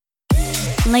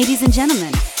Ladies and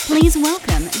gentlemen, please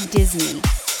welcome Disney.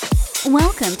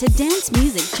 Welcome to Dance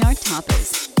Music Chart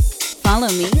Toppers. Follow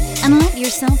me and let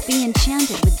yourself be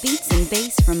enchanted with beats and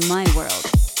bass from my world.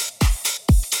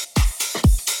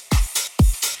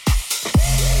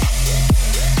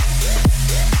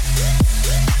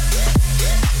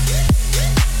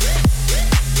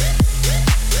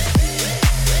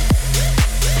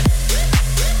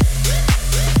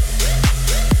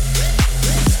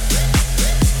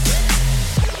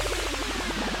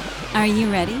 Are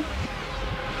you ready?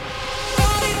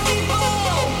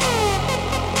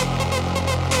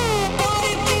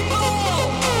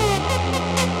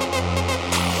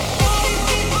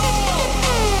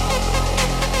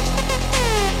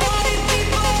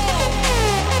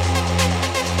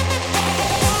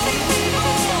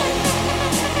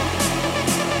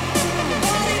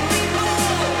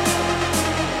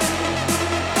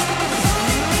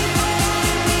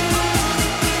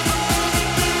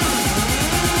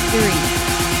 Three,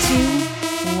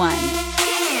 two, one.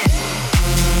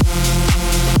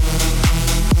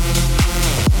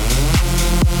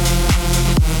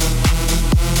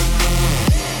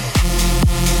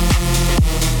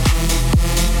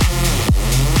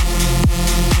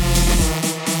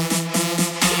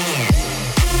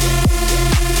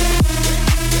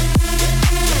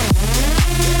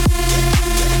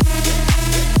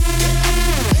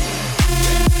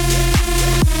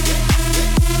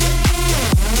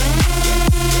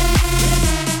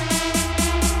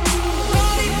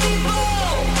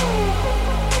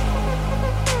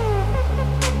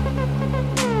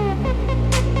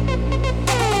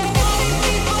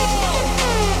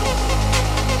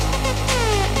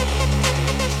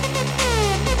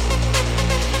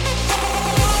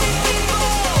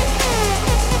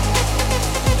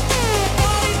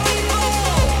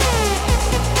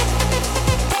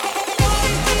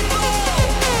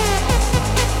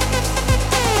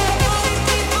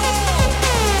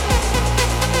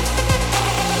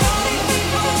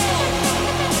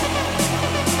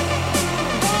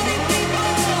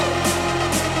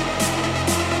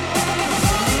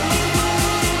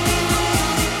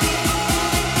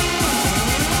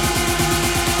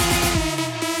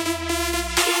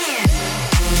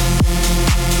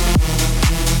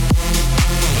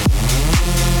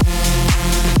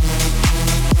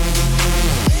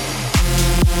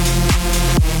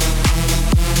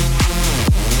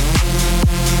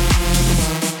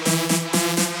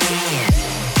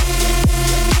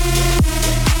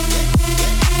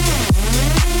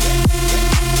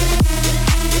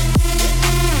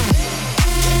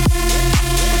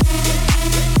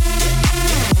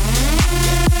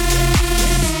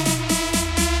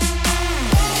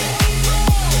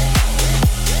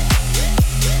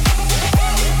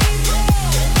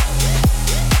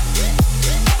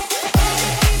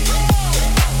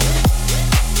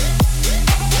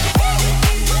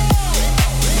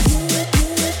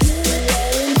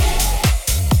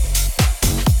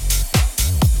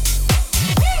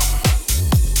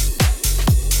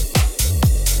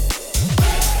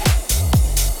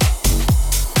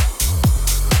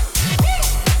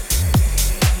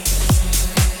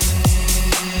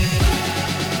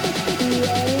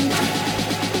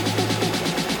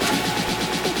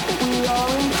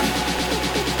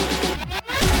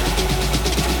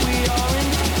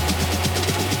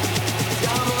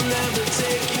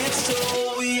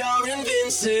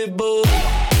 Invincible.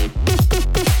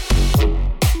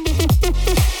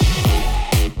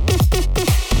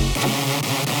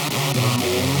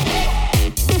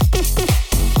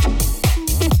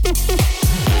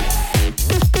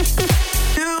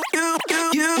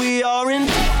 We are in.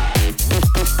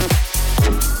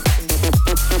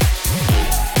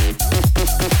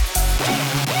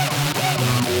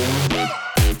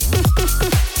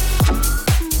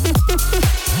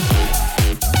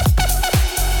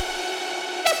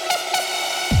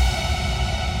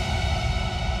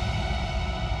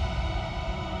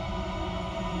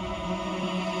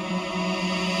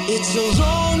 It's a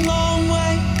long, long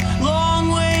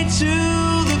way to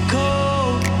the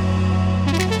cold.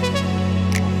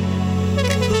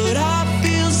 But I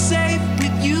feel safe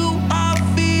with you, I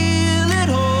feel at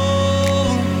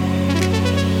home.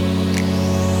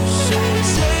 So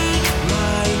take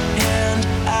my hand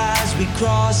as we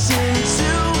cross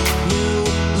into new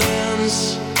lands.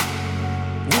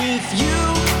 With you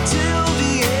till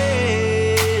the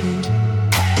end.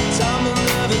 Time will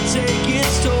never take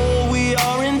its toll, we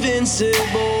are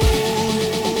invincible.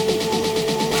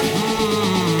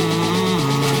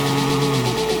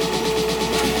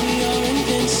 We are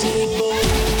invincible.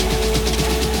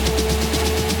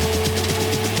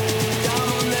 Time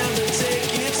will never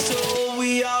take its toll,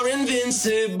 we are invincible.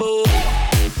 invincible.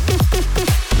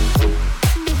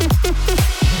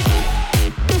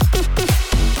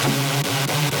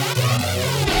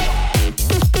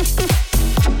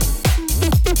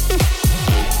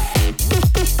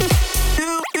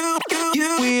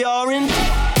 We are in.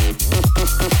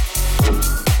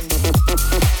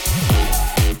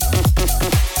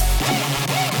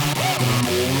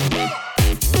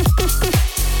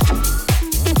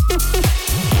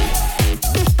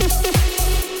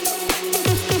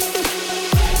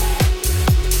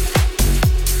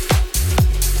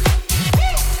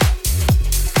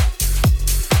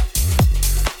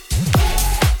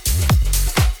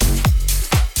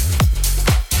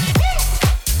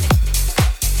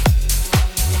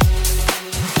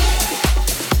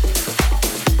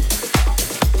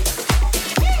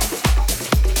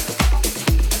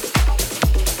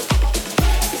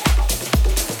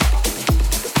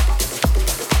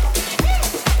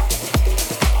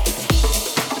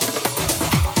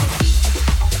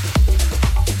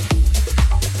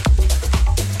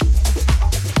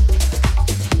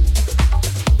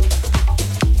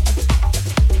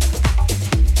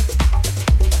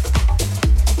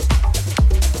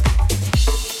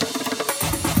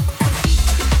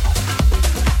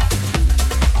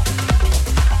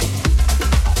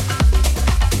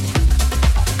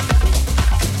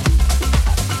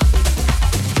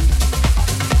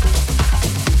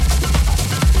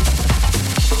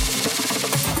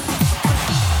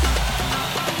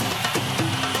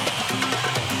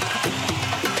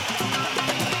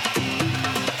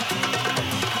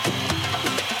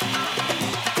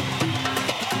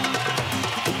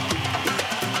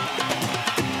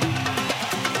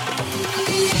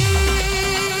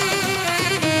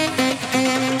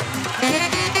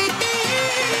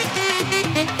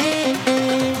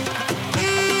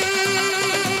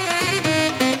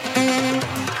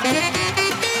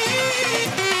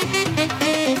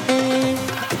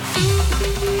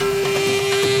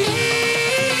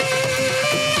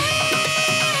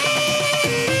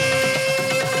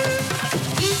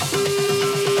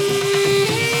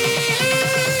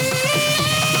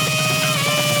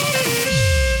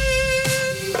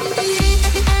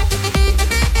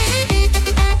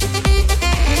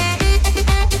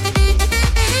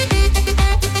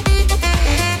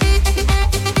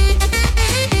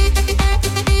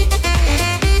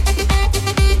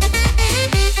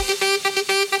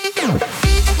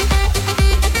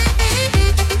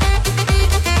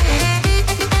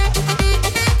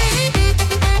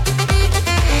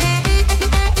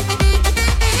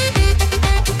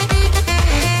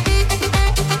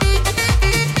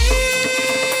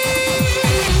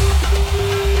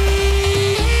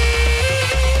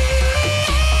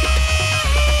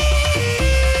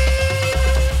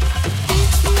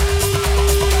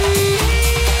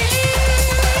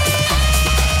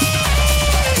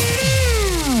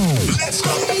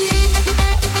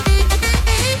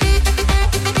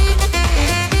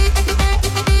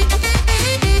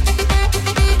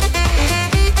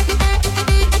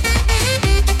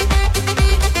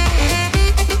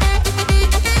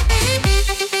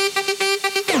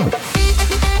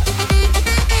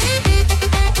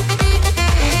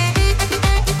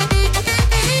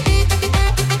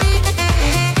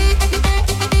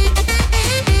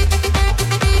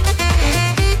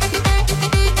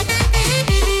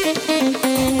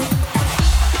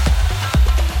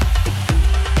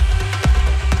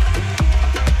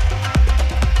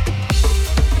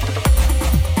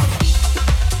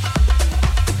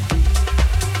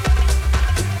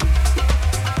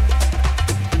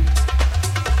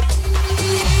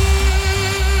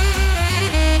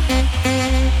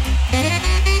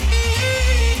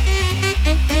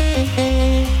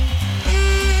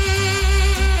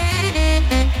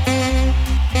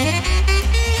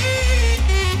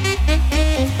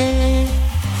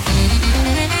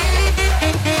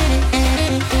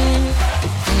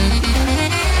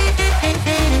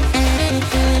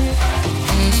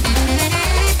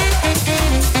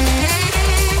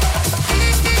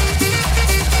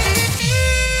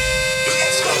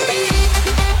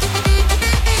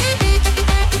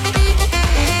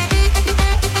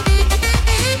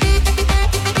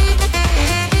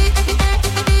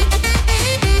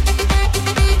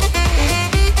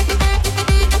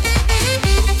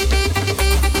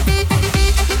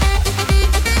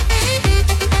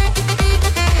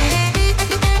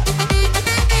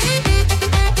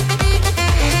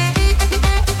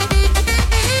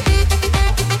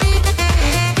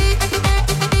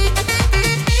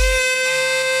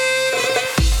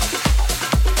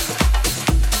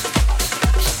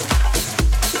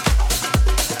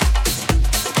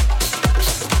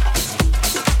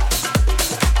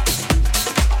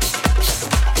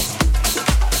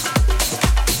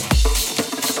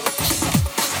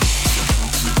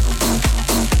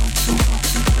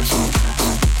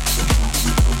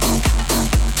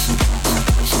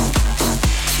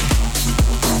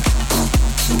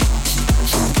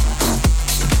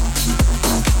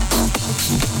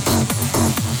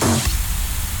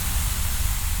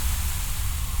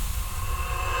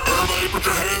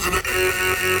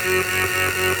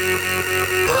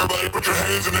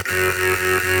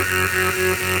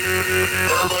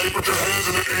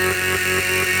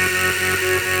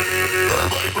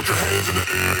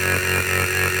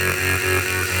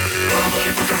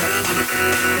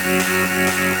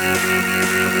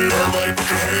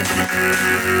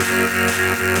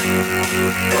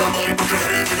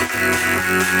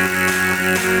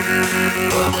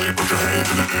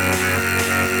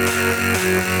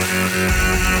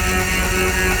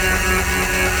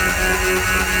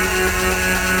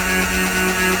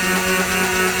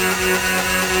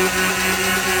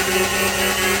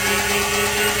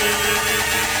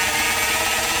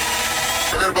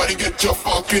 Everybody get your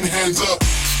fucking hands up.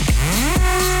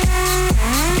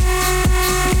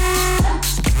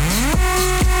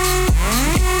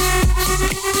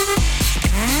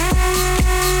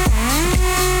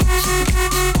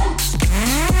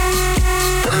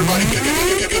 Everybody get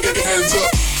your hands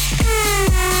up.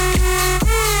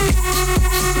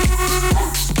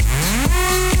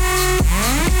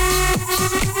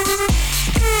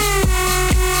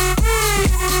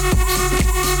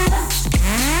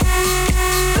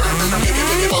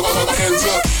 Hands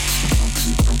up.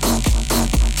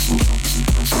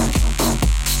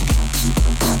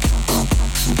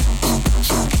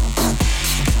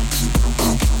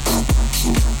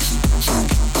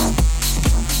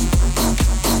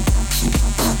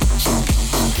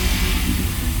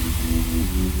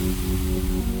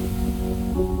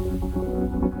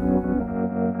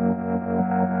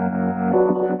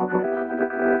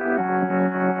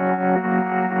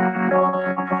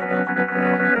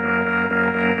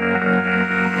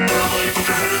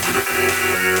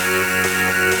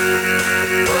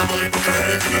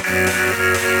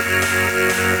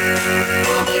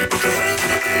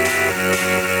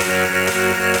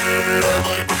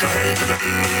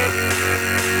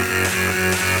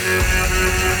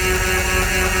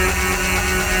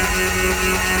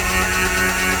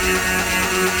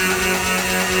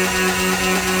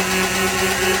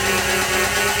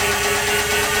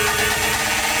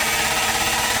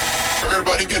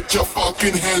 Everybody get your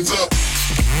fucking hands up.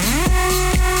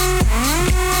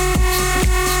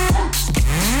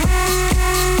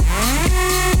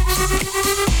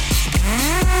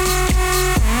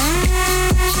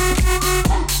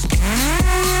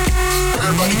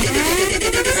 Everybody get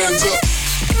your hands up.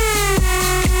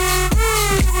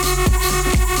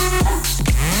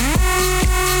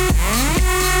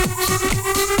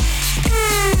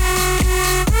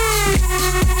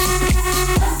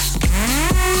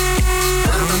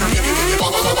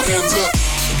 Hands up.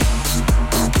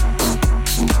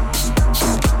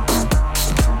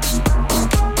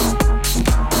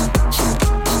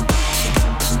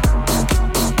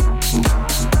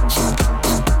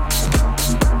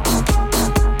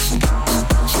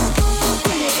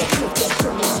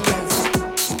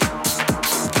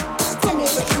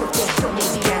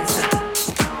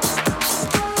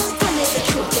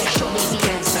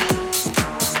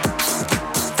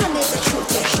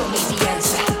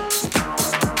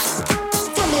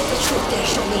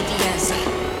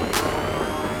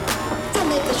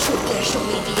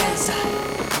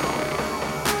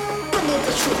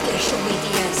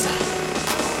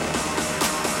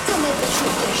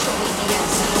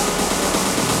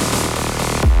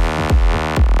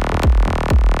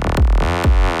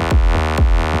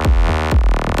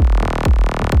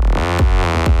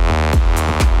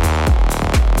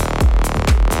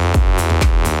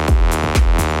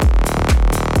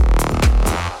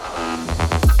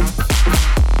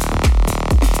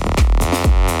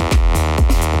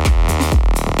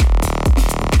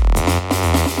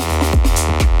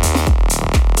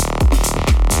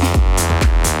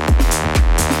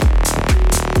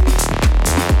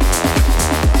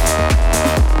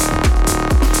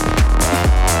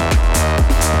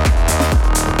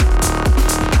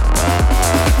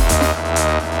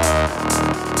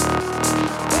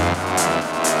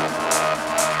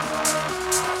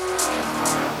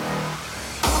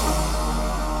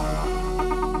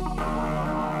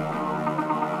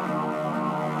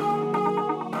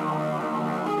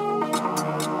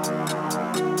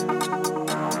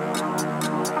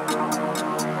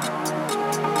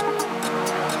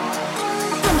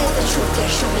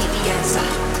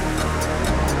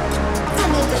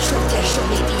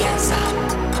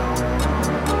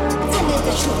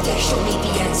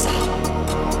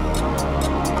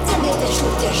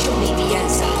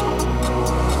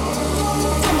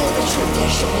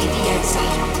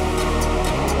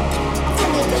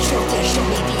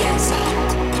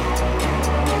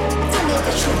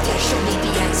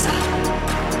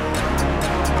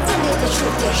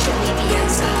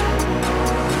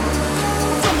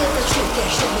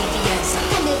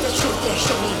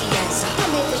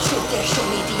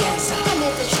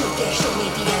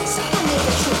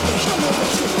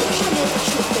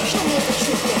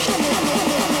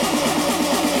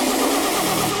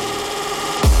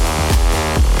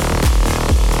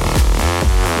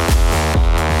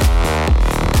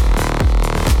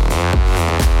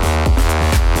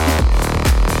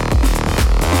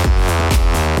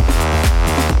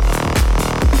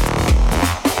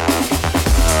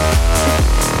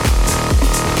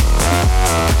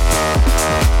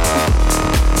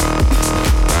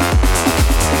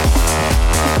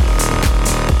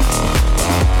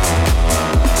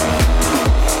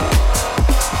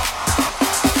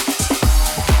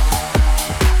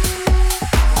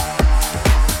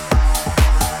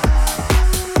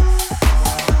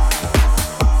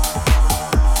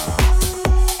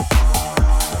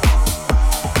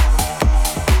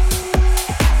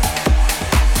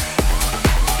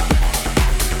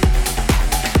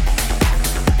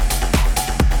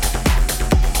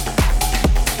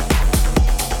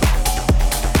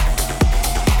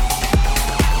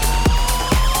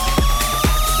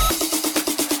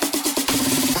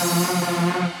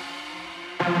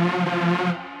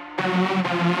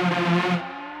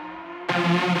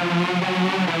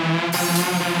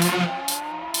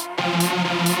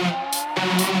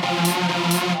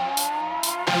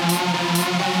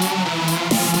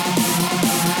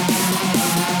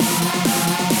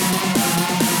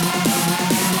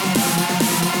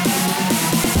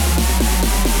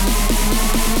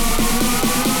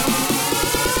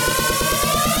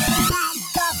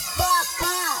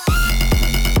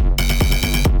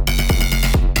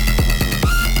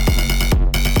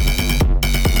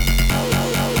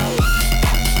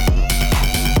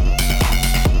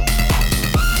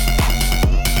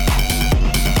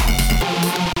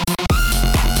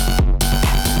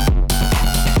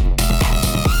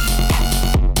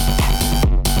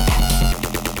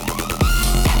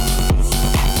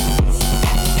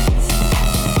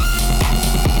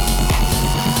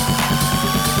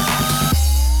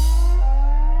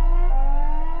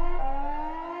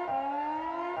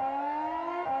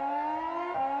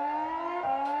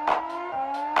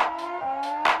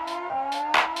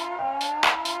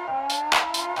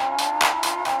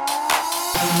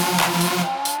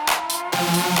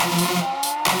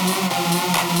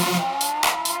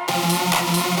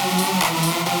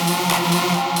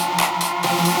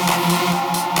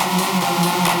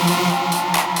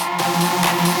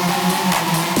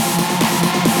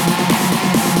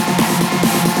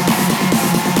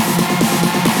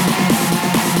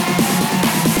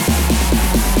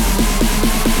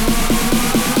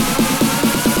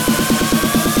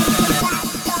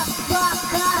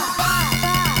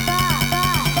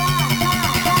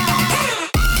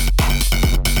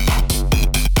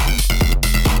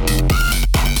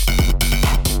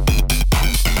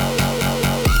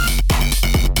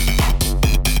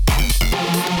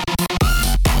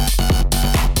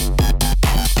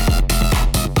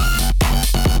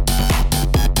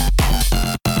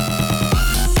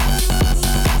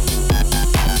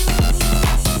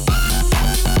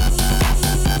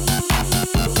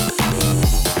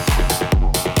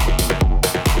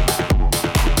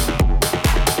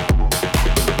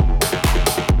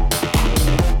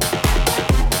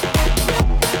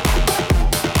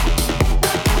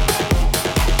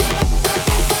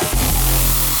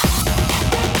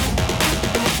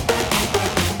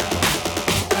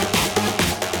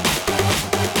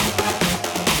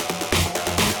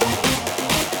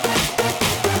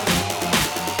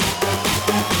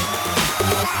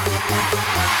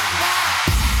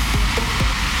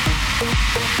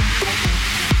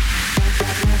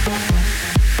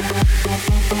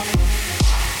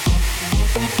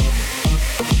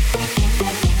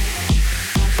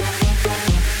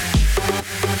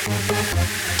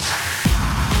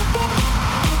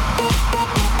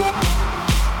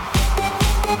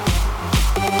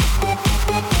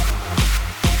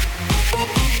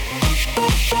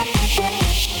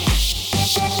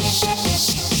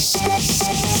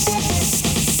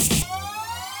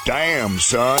 Damn,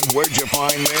 son, where'd you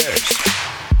find this?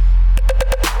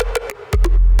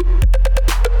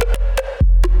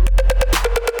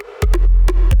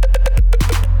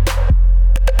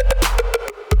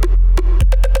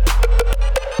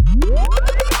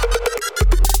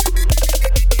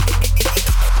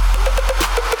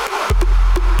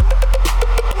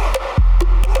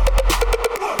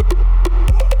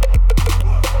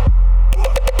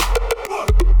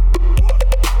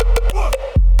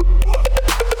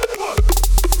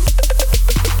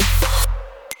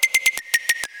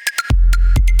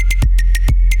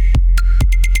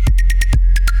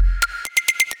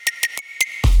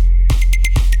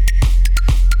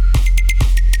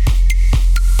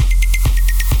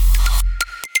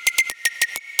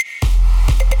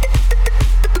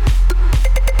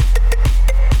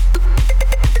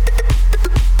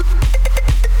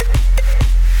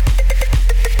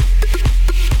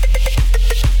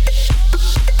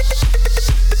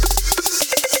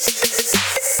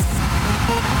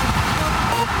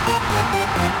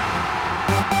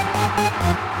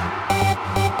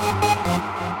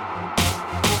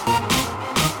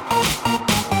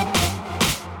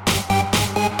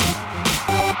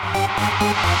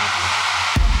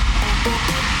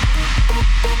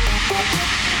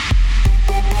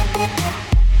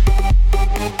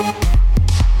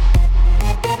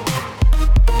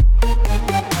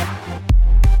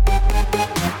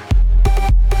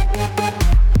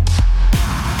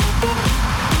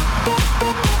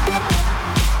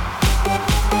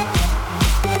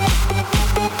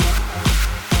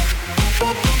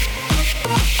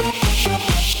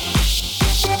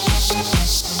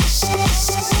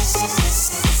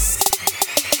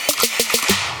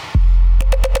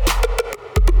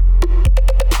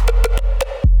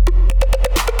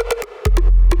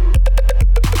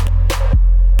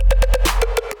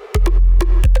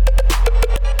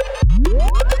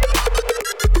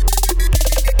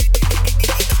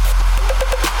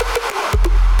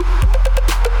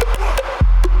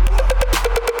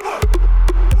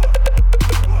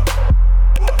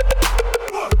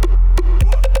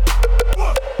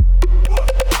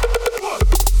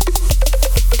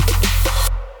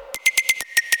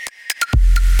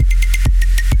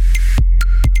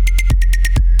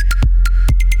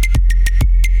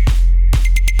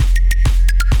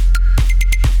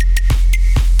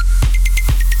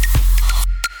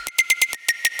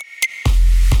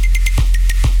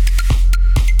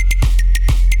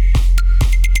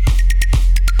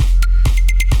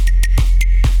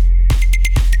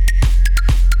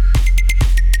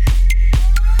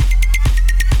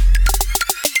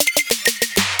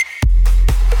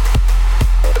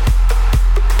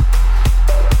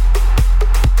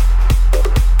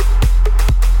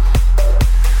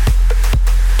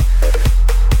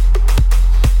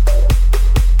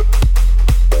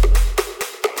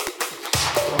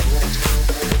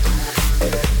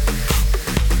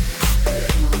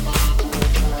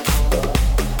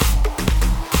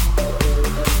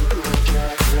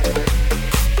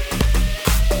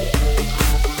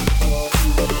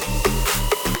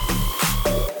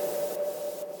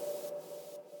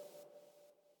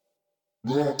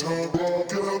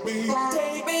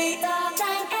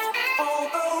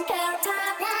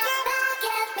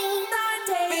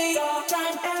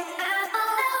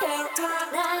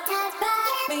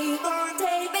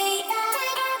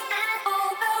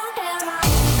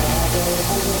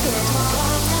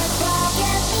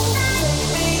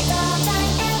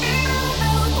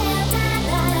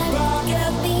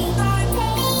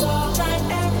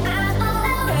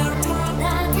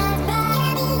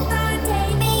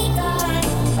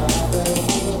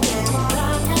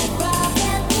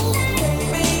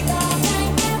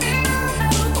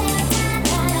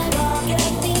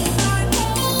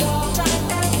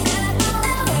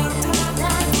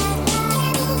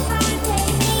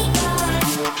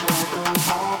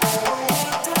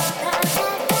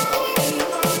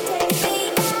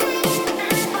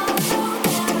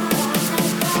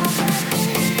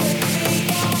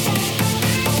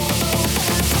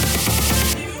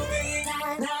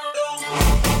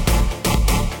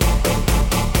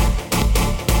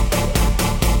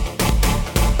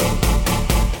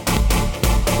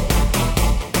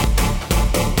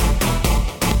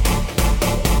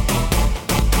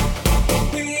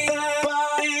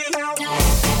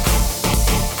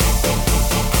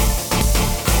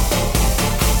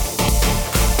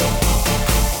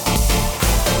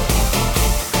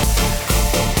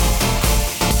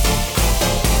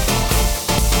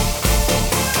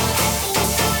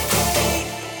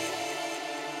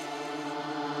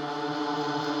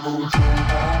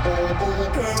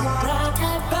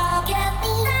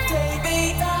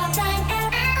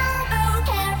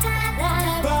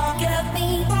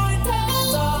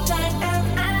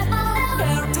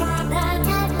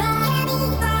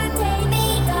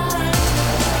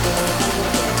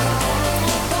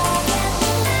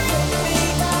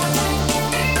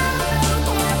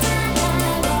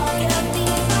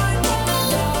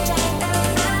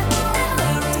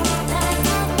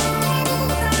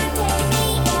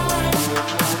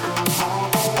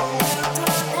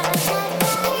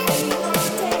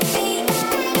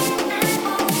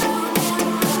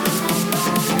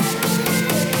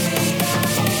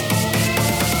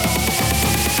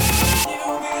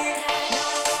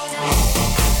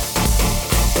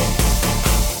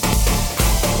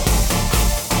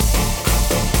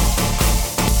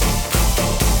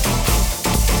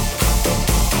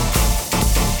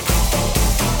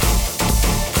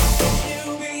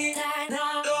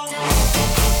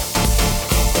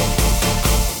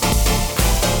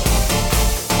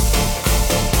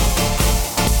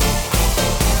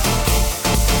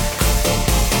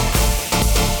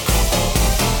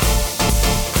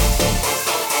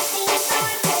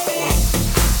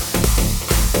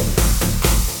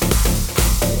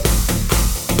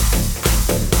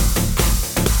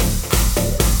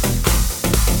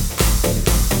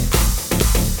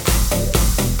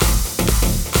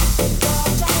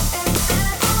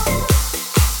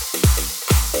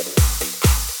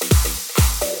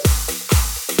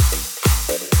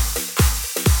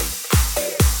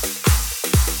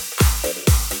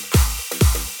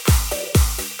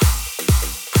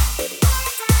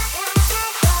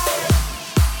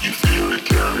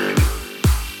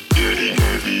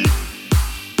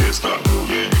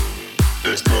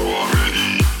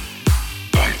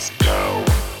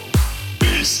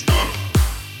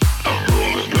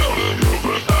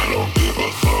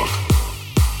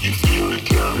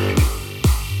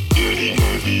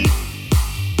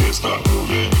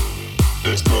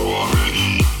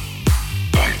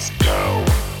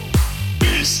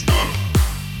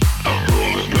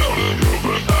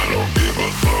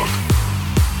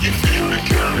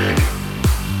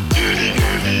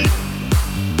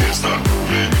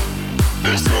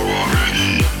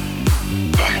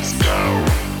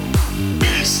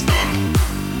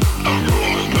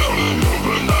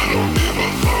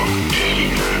 Getting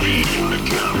heavy, feel it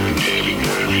coming.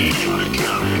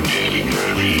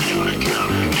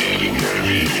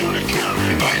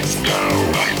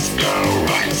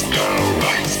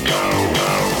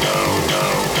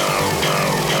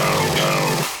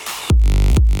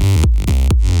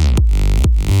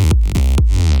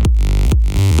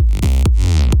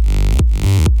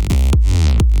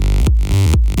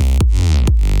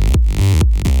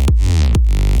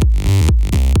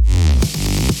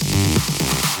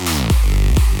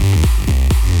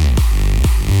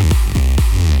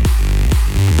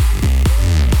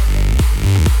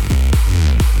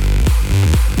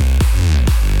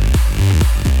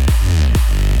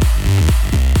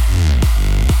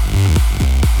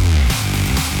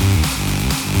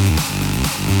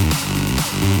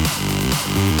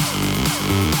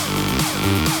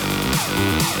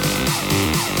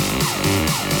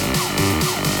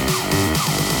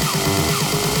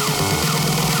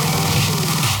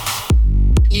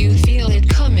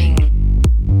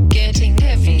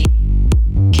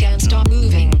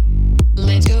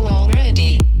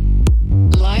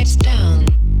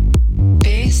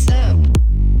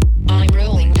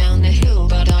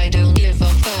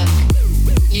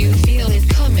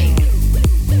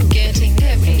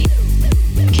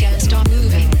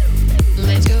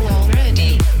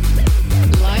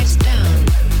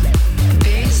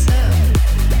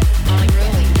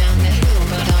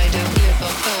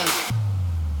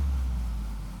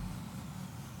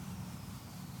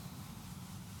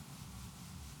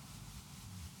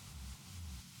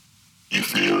 You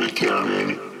feel it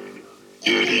coming,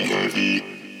 getting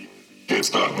heavy. Can't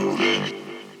stop moving,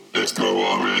 let's go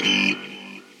already.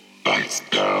 Lights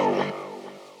down,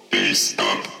 bass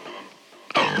up.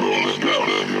 I'm rolling down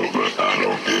a hill, but I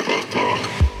don't give a fuck.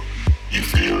 You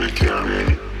feel it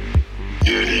coming,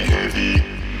 getting heavy.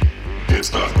 Can't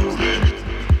stop moving,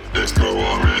 let's go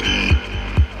already.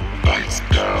 Lights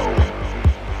down,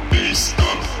 bass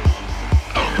up.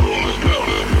 I'm rolling down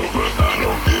a hill, but I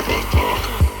don't give a fuck.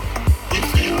 You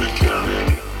feel it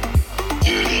coming,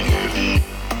 getting heavy.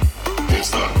 Can't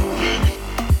stop moving,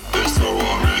 let's go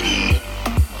already.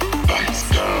 Lights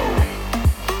down,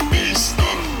 bass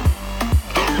up.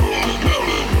 I'm rolling down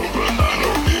a hill, but I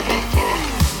don't give a fuck.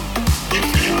 You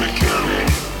feel it coming,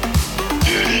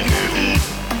 getting heavy.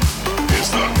 Can't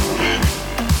stop moving,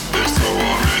 let's go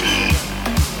already.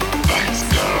 Lights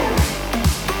down,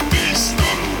 bass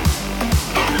up.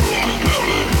 I'm rolling down a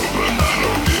hill, but I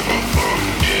don't give a fuck.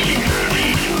 Getting heavy,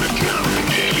 feel it coming,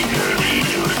 getting heavy,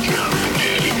 feel it coming,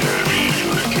 getting heavy,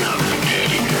 feel it coming,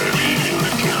 getting heavy, feel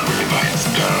it coming. Lights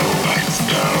down, lights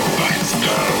down, lights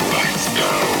down, lights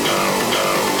down, down,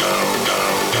 down, down,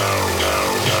 down, down,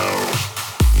 down, down.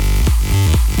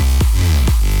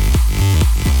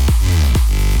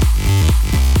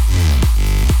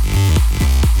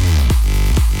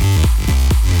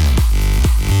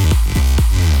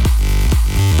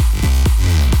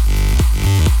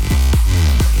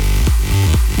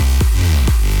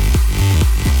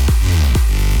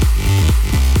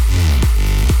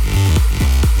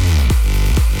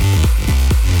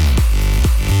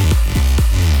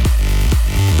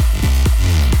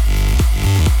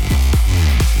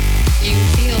 You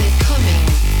feel it coming,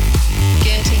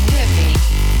 getting heavy.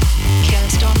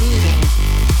 Can't stop moving,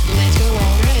 let's go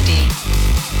already.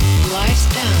 Lights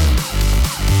down,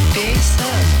 bass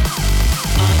up.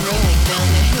 I'm rolling down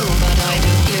the hill, but I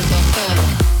don't give a fuck.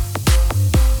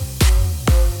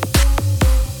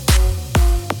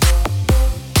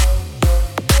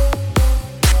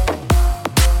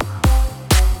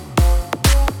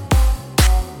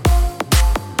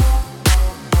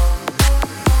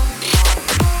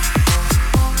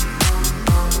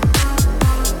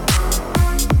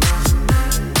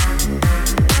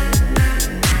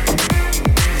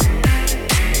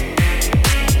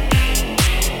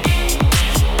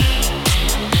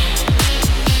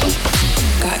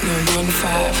 Got no 9 to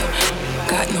 5,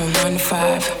 got no 9 to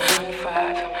 5.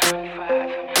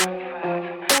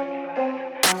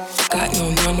 Got no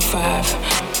 9 to 5,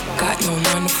 got no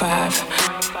 9 to 5.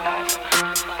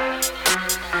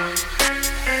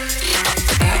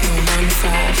 Got no 9 to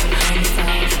 5, 9 to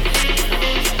 5.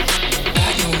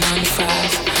 Got no 9 to 5,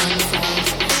 9 to 5.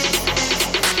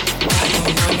 Got no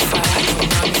 9 to 5, no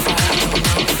 9 to 5, no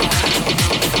 9 to 5.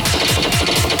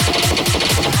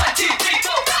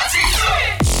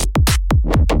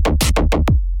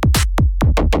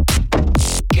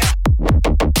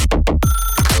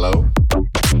 Hello?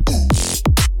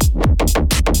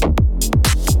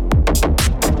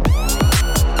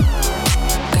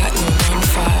 Got no 9 to 5. Got no 9 to 5.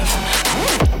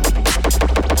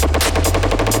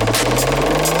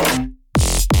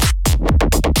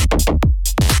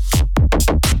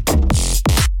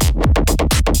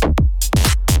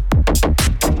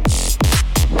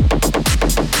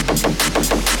 Got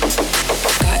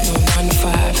no 9 to 5. Got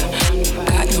no 9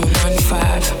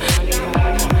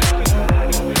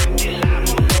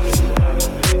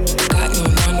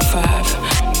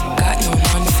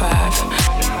 to 5. Got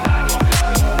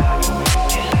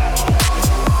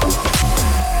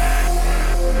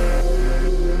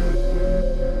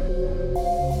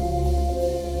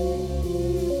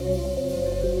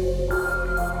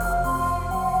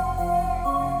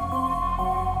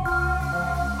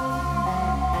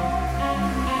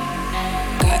no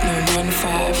 9 to 5. Got no 9 to 5.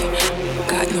 Got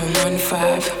no 9 to 5. Got no 9 to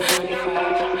 5.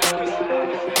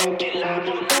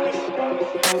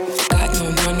 Got no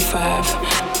 9 to 5.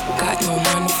 Got no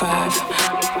 9 to 5. 9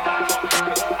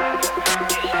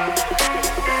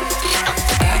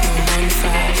 to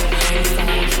 5.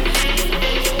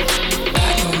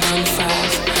 Got no 9 to 5. 9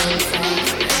 to 5.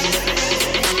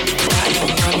 Got no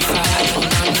 9 to 5.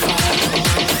 9 to 5.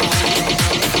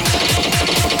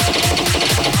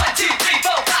 1, 2, 3,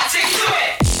 4, 5, 6, do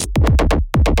it!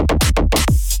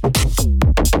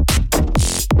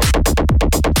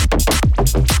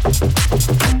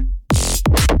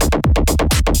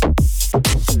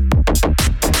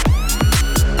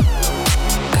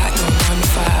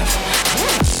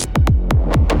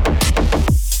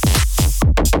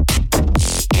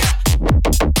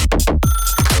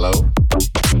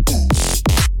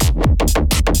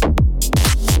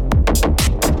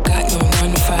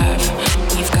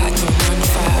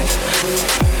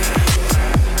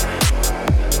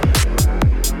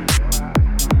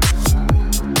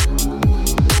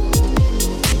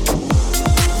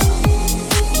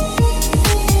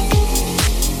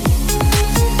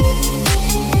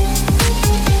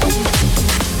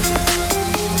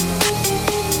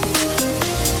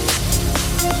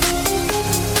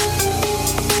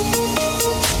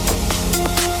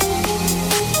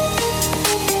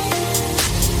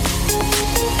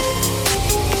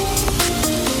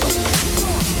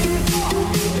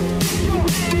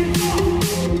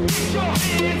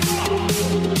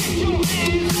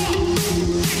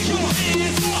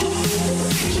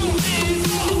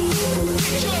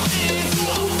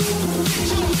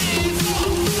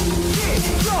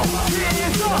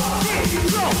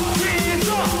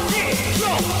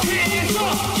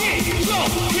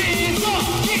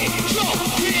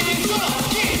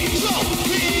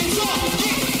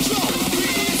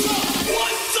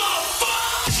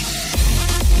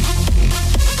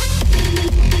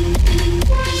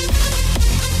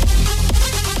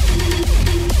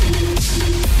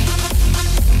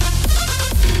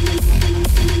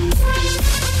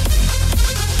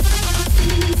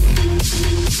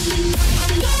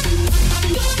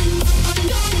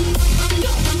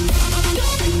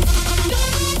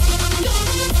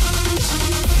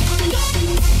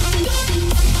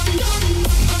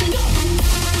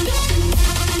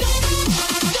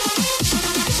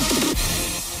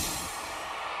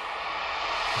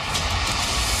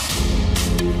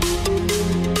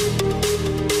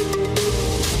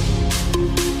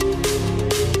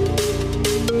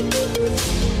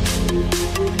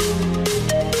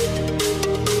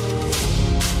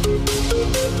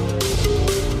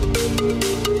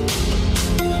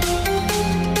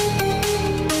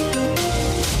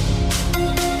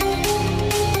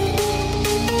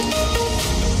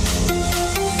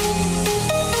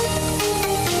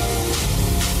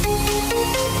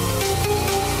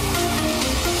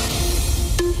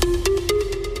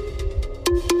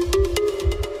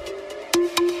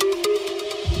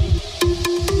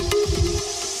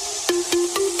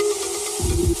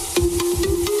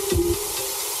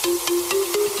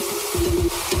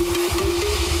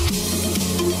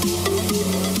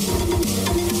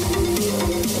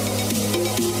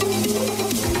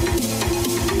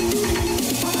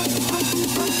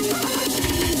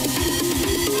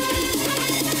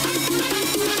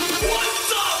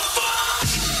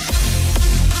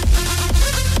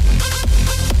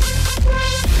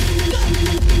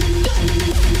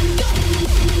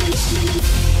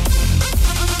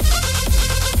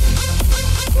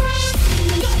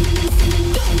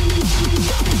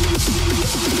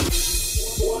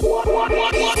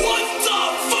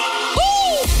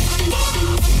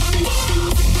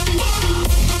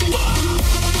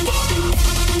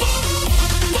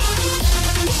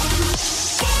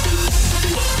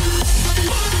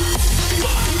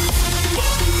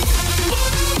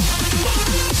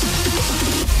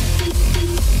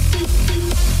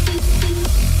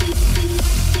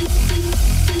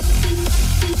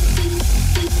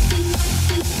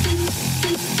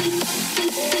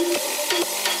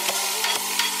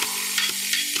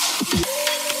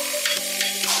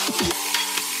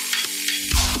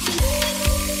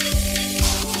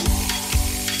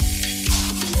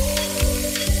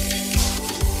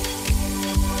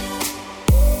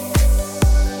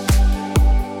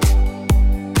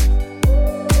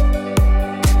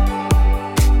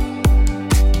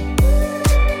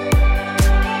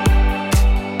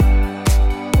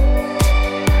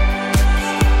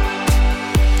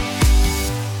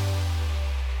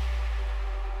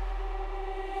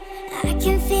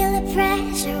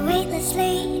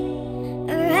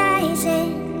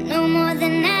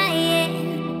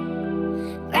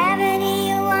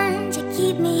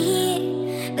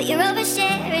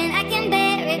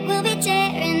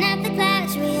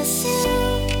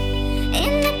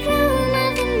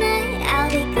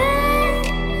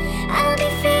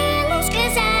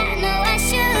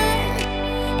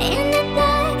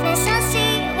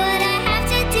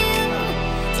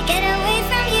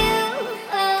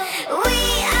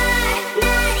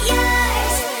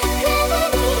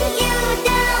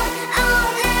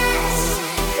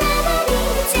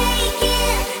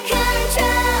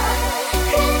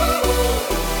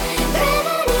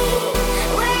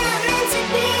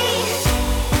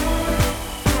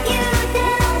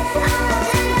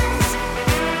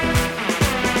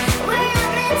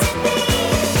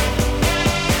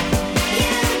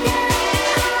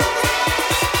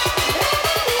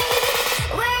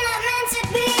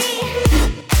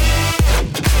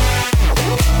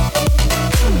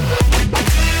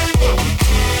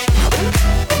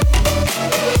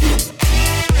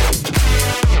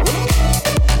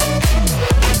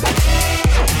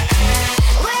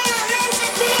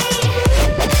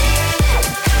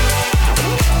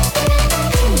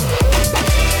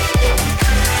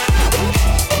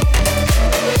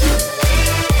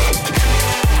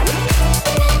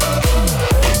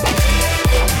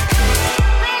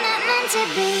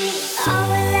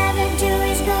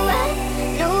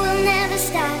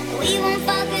 We won't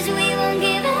fall 'cause we won't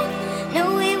give up.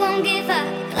 No, we won't give up.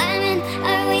 Climbing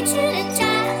our way to the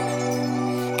top,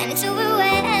 and it's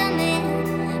overwhelming.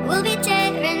 We'll be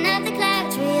tearing up the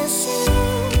clouds real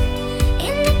soon.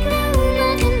 In the glow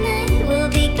of the night, we'll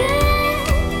be good.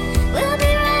 We'll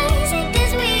be rising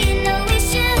 'cause we know we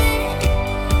should.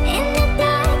 In the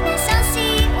darkness, I'll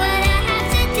see what I have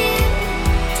to do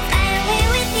to fly away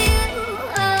with you.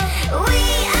 Oh, we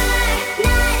are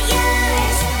not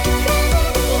yours.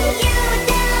 Gravity, you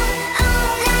don't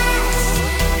own us.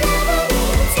 Gravity,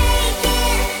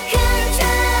 taking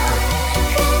control.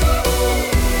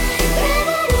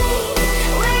 Gravity,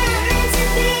 we're not meant to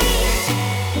be.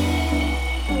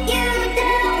 You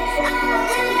don't own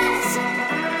us.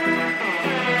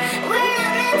 We're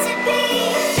not meant to be.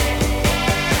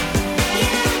 You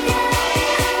don't own us.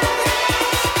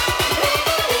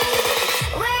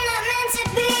 We're not meant to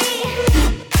be.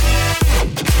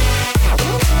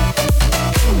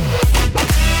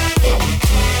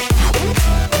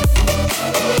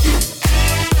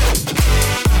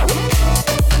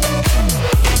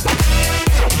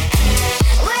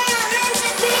 We're not meant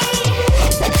to be.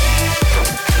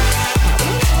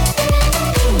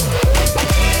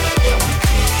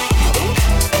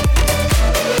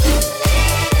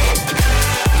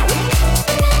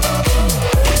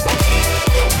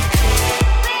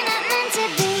 We're not meant to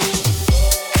be.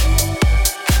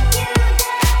 You don't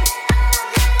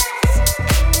own us.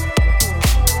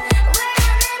 We're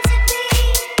not meant to be.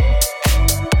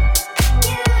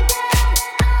 You don't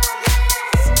own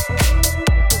us.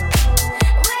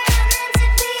 We're not meant to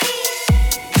be.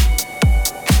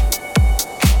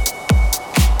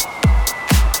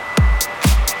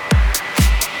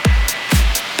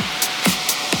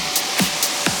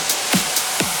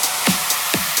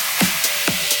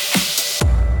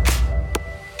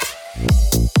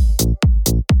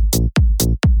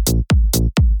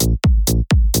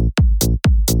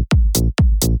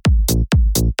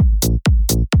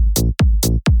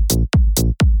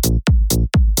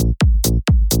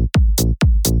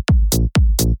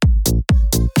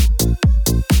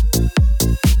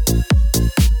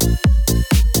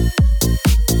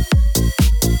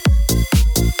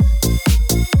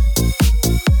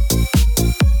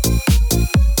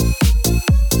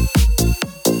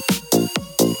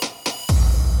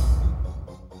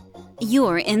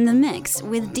 You're in the mix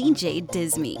with DJ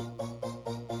Disney.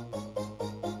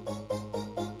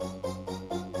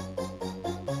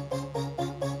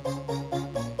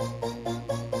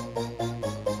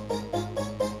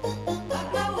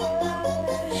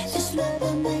 This love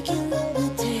will make you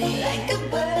levitate like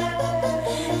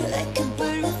a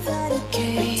bird without a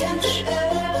cage.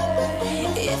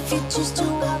 If you choose to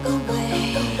walk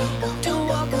away, don't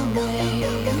walk away.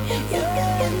 You're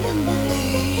in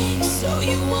me. So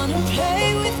you wanna play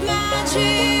with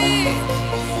magic?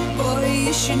 Boy,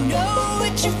 you should know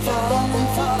what you're falling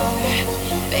for.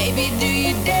 Baby, do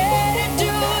you dare to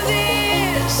do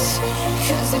this?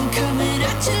 'Cause I'm coming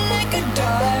at you like a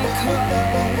dark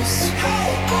horse.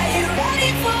 Are you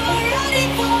ready for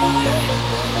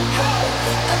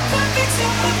a perfect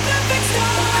storm, perfect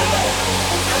storm?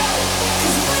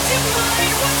 'Cause what's in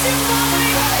mind, what's in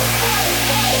mind?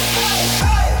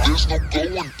 There's no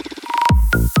going.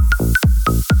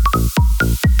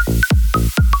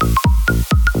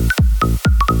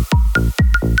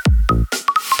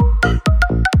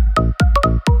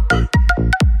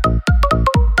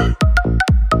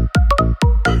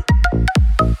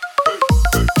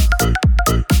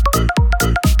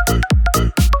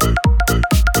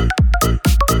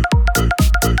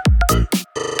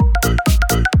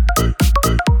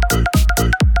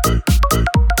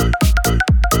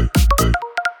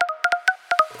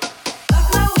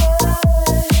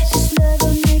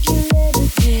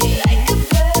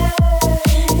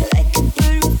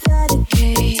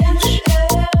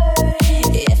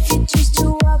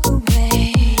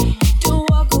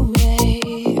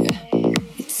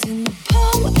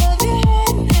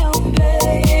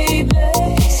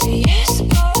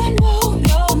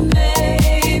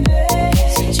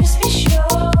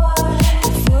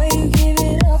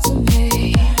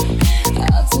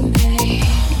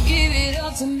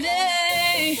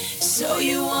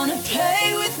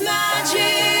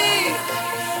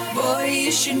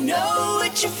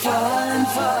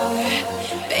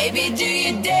 Baby, do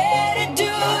you dare to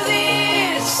do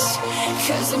this?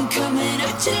 'Cause I'm coming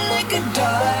at you like a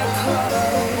dark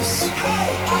horse.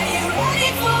 Are you ready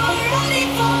for a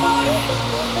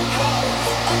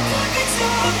perfect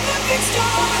storm, perfect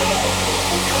storm?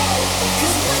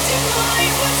 'Cause what's in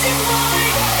mind, what's in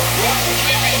mind?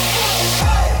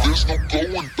 There's no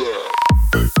going back.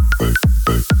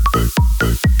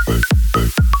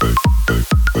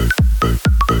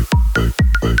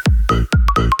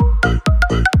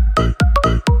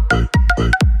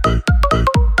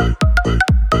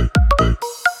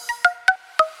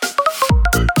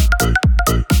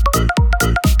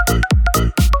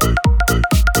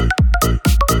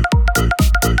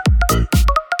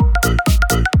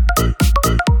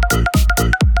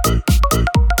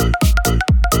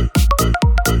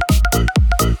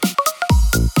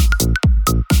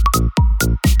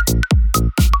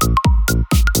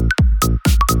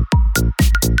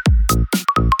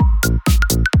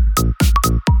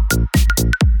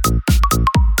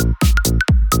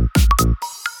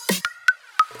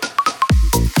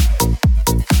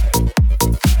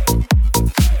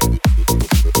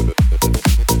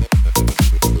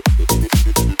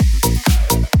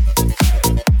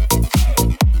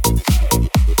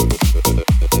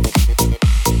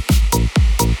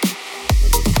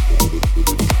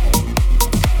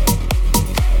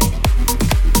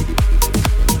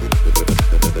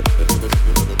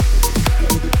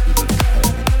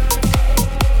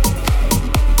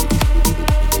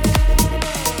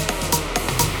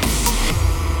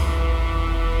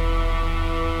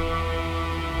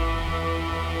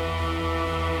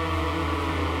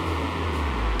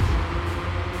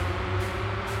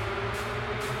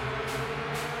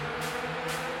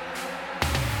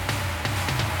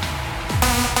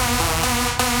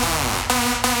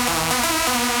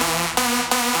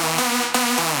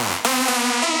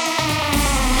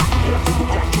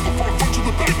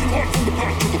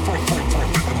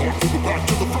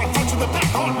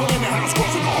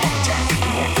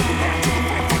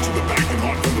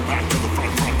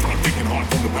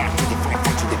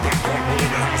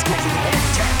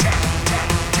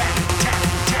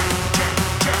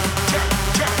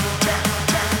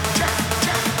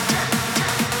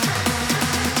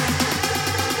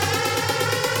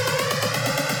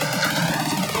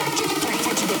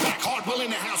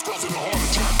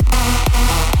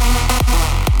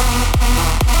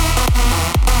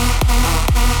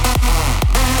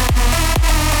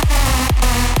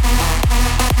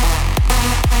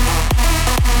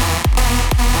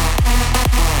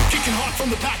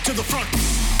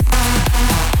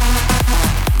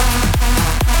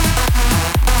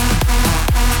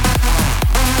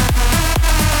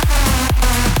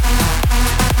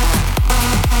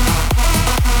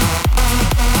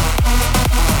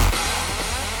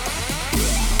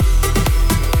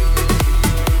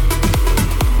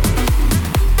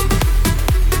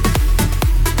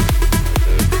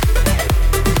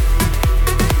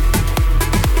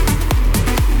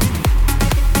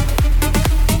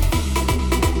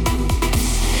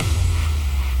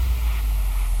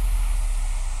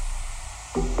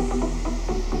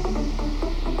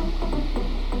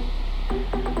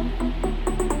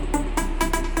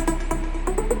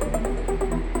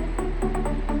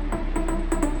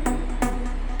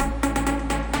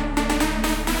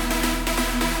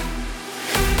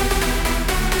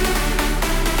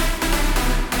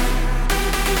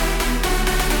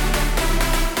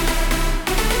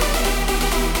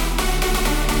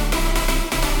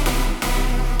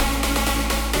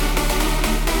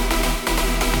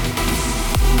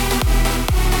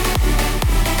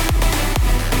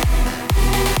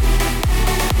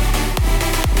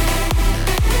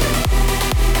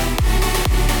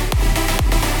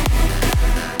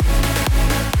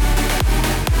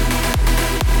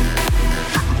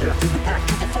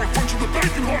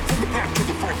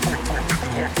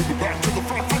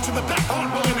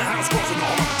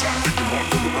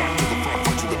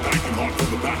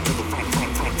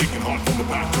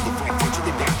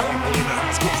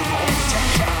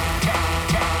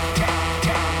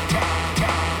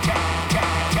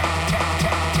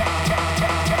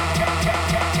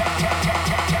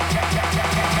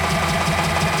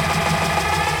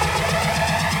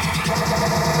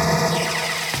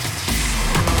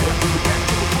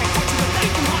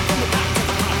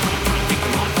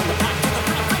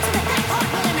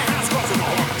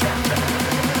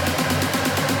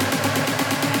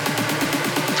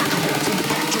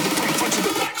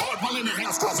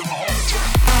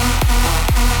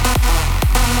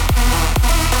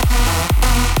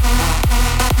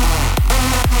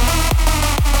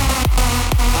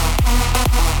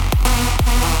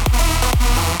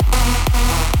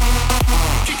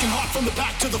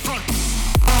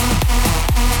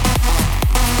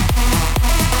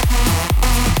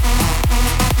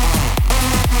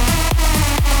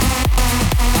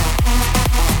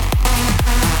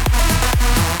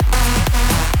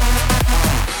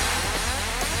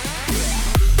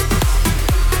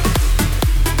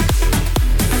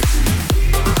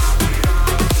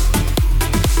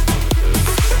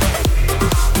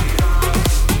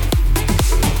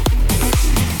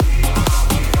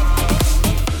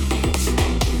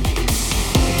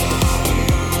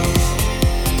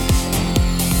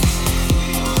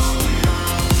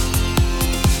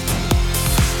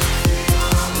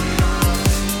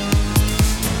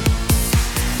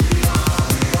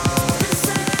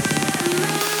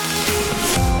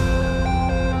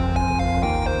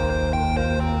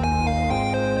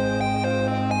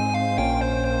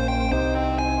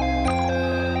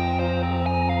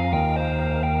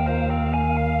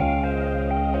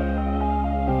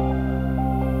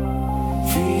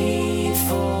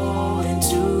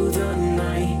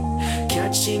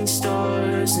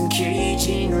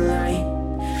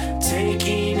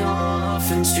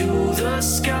 into the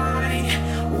sky.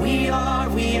 We are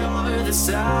the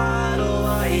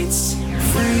satellites.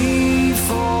 Free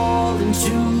fall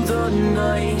into the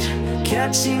night,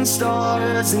 catching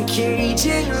stars and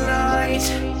caging light,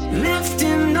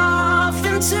 lifting off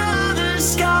into the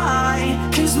sky.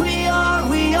 'Cause we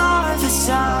are the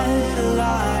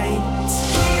satellites.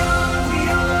 We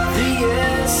are the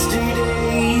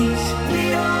yesterdays. We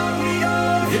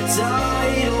are the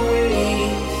tidal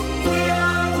wave. We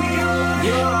are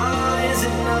your eyes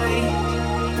at night.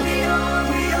 We are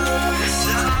the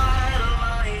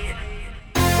satellite.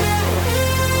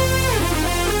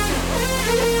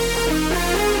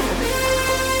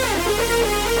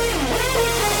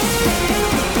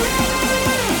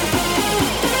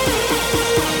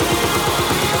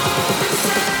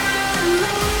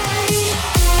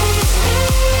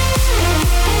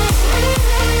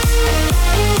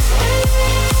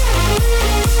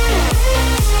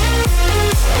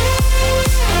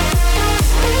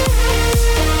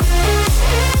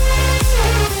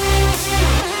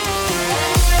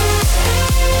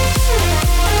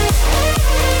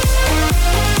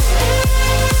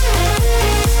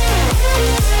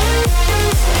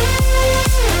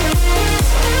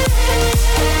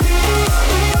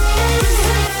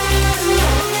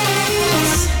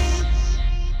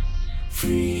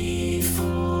 Free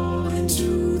fall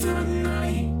into the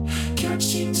night,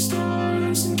 catching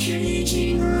stars and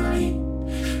caging light,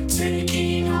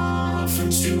 taking off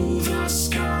into the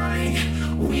sky.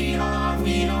 We are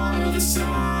the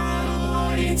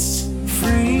satellites.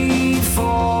 Free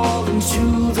fall into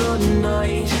the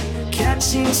night,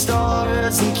 catching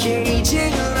stars and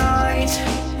caging light,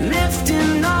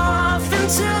 lifting off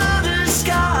into the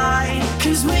sky.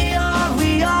 'Cause we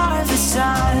are the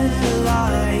satellites.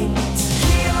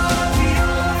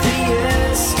 The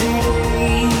yesterdays.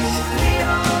 We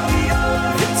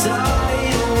are the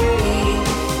tidal wave.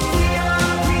 We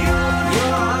are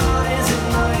your eyes at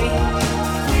night.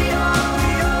 We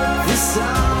are the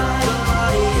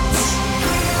satellites.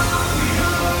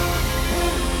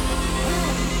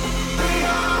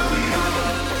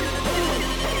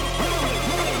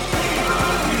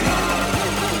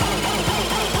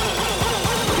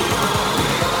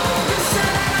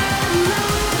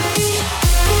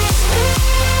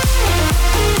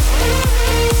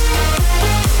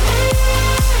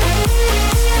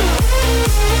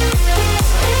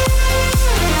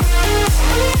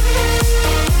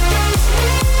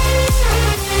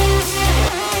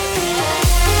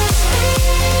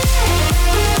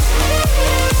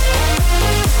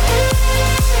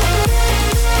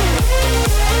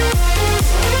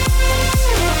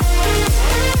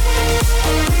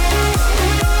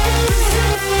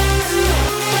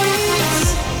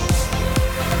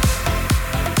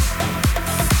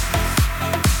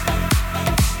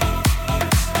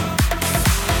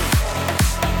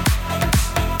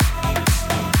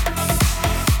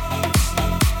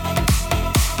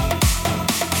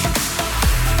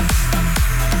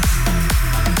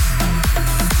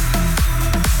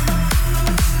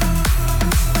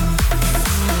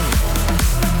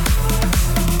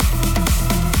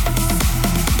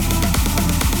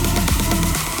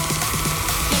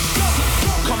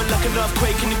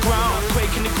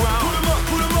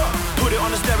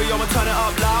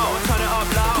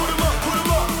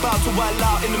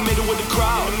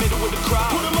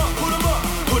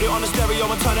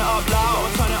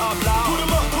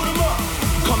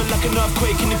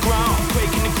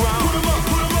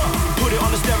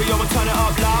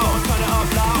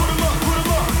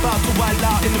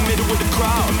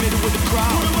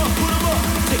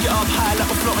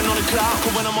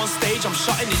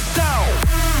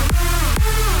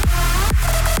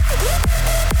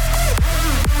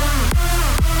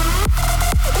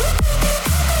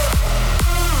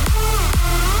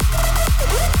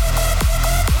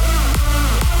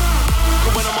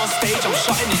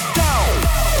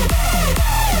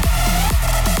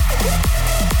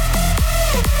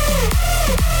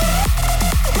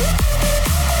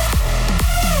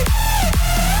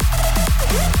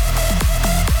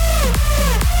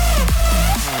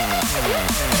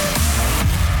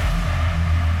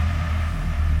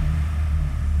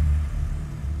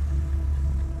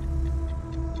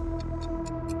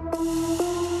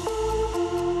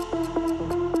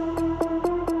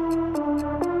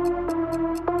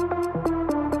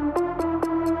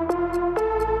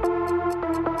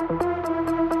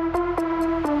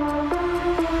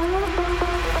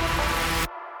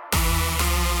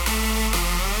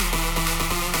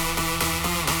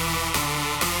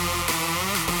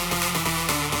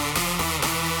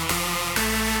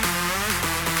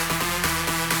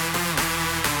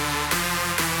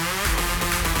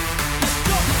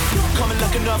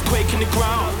 like an earthquake in the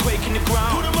ground, quake in the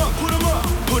ground. Put 'em up, put 'em up.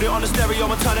 Put it on the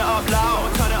stereo and turn it up loud,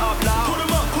 turn it up loud. Put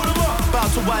 'em up, put 'em up. About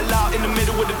to wild out in the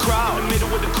middle of the crowd, in the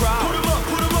middle of the crowd. Put 'em up,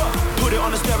 put 'em up. Put it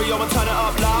on the stereo and turn it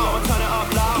up loud, turn it up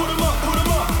loud. Put 'em up, put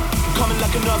 'em up. Coming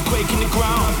like an earthquake in the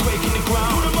ground, quake in the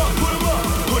ground. Put 'em up, put 'em up.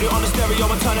 Put it on the stereo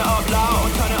and turn it up loud,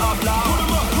 turn it up loud. Put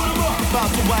 'em up, put 'em up. About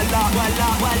to wild out, wild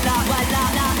out, wild out, wild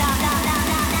out.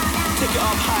 Take it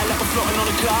up high like I'm floating on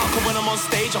a cloud. Cause when I'm on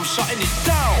stage, I'm shutting it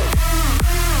down.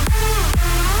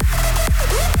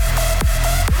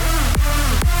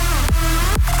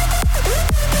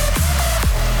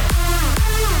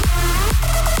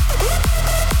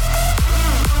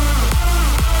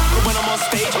 Cause when I'm on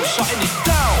stage, I'm shutting it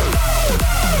down.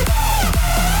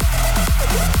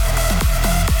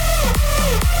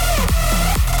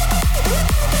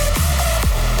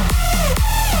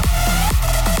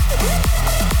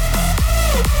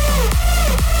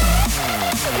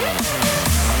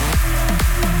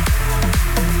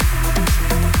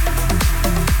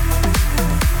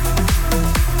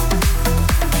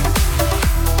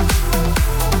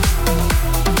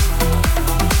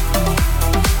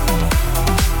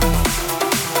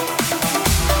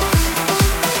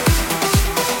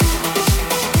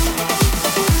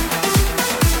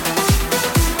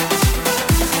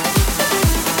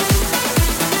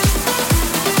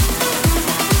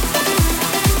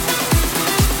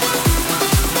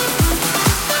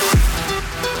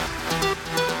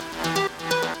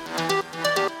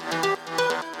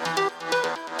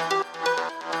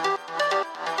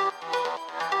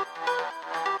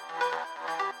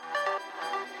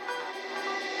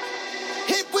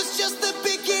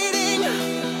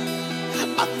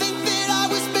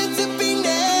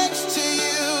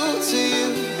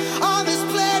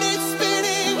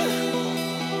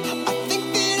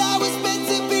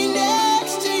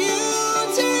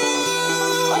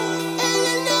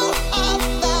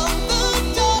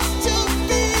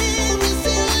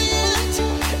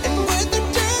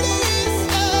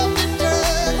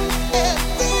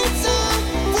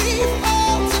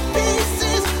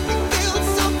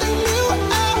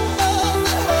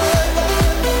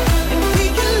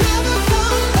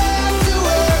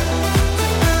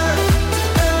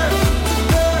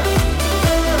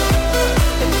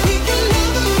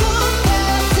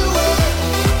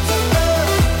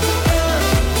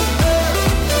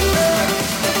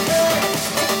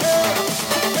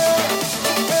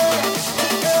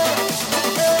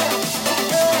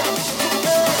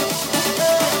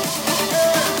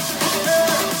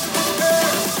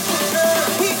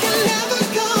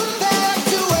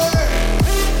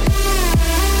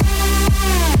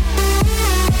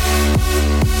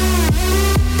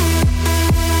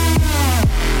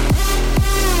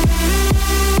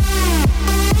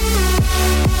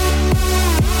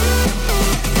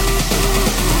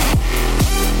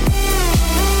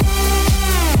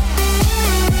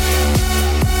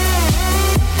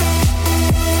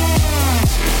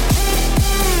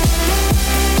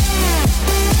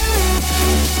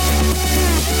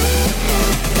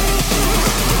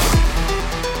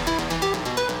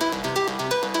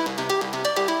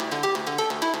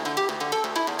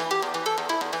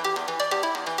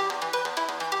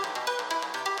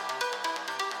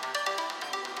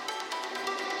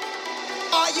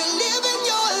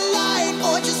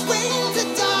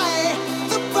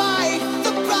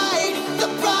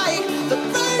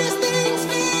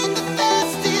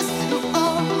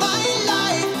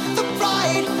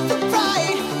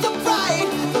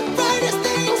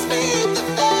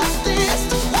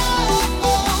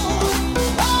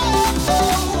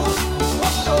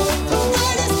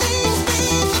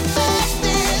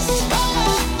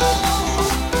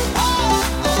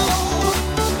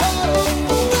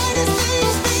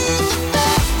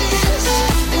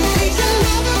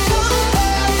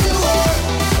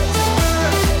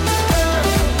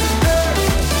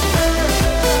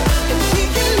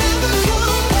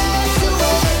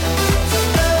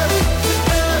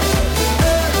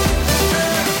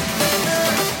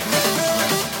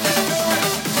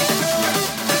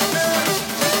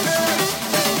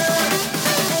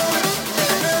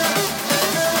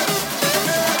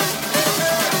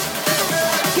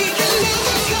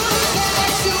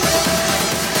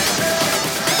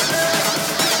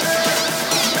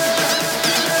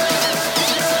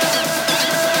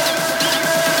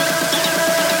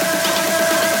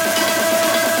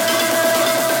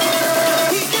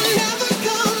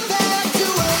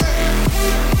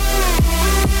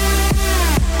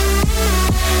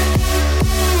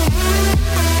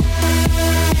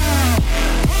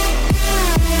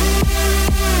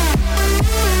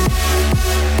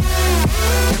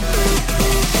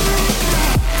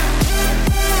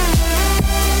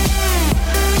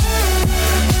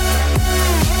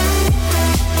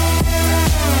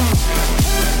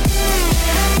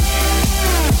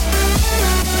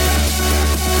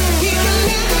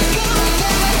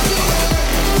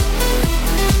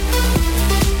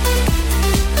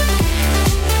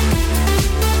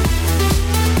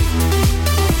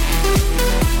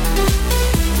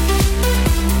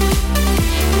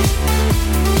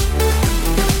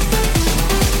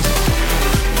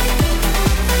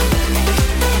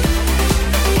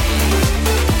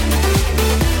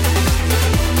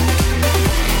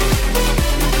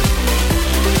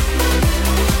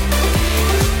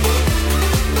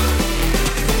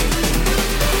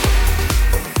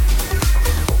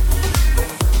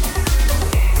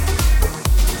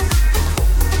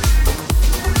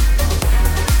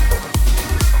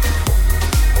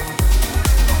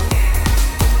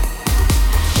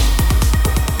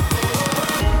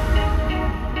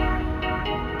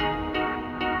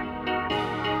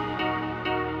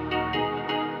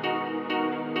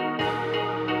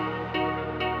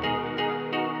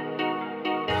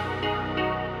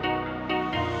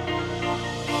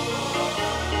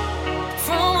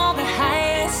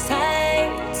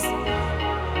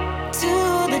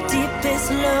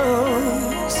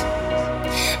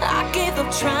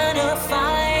 trying to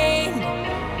find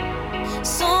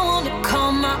someone to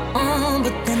call my own,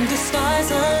 but then the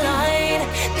stars align.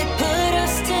 They put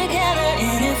us together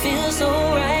and it feels so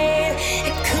right.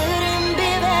 It couldn't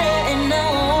be better, and I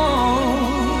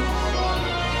won't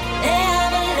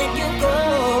ever let you go.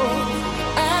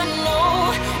 I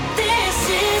know this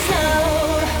is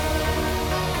love.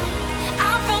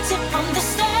 I felt it from the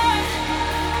start.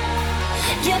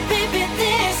 Yeah, baby,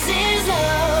 this is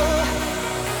love.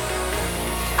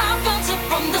 I felt it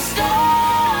from the start.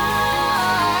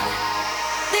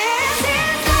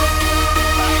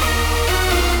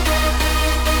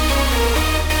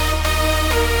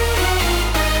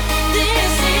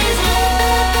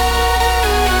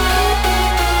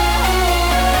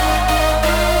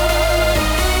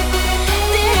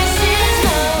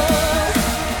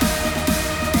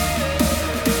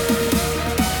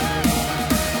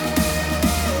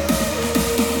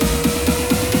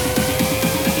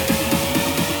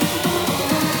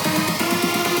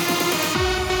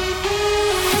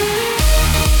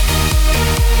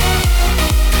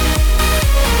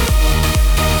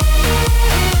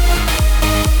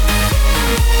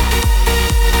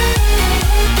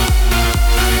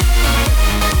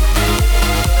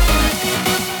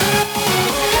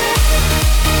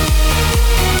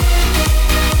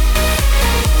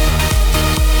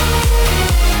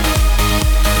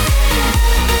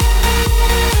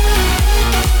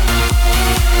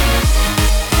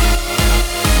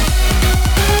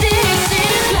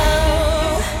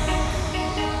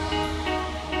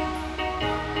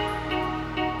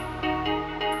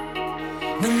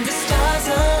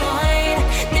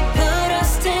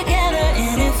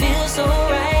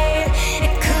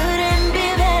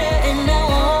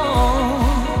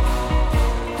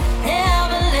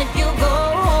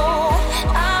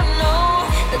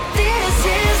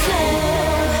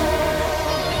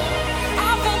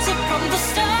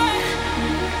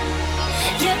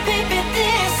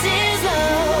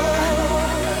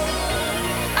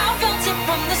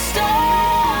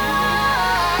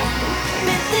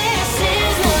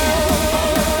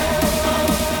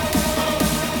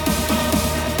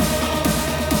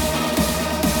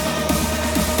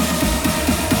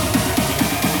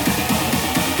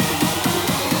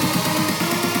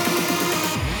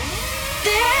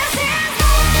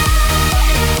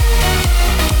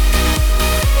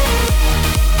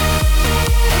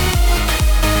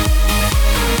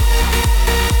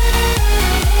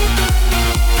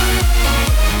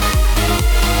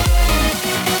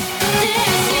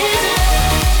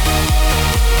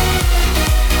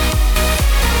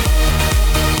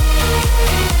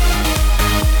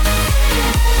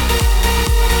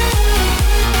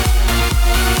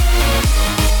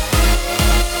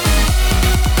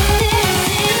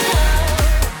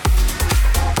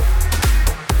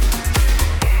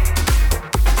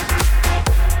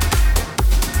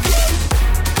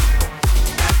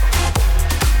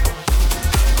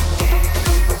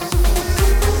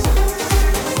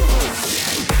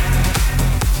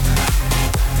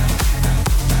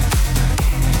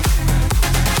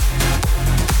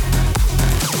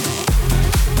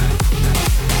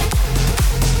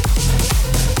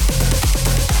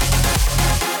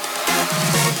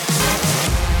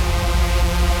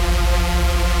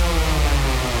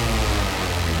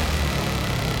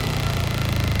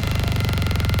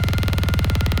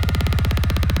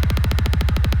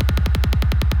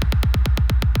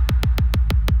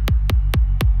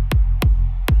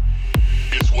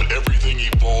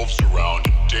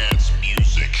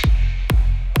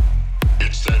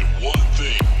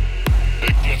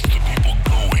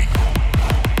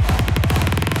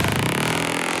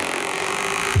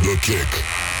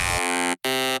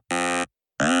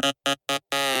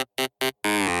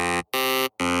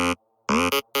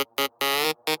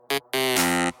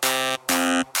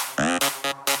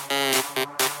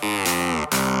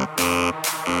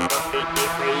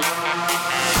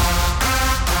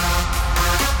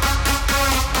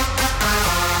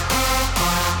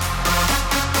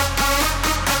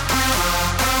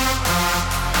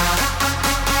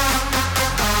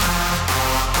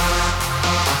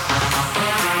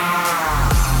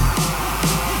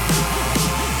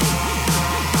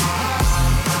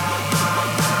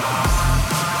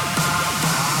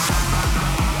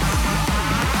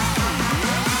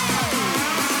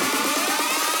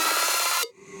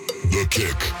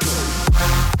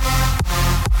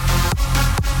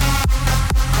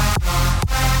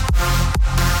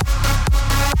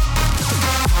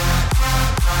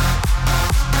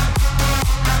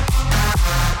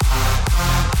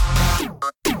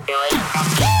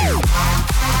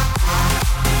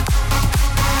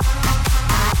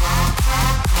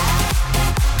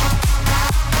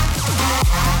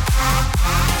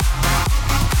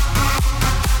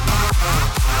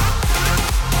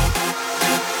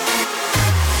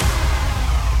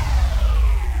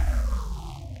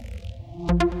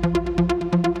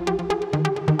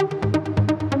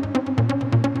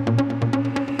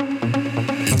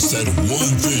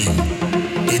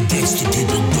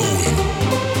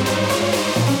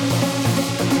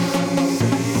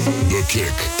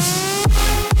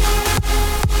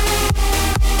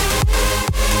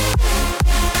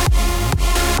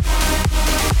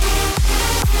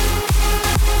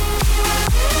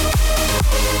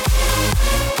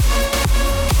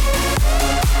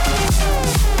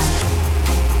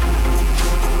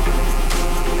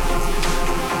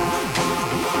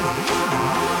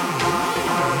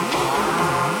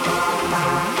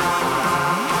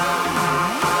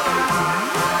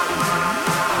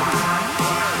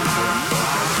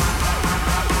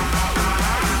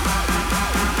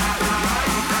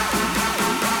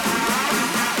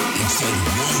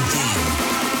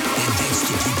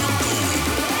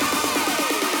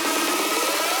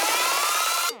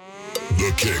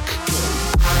 kick.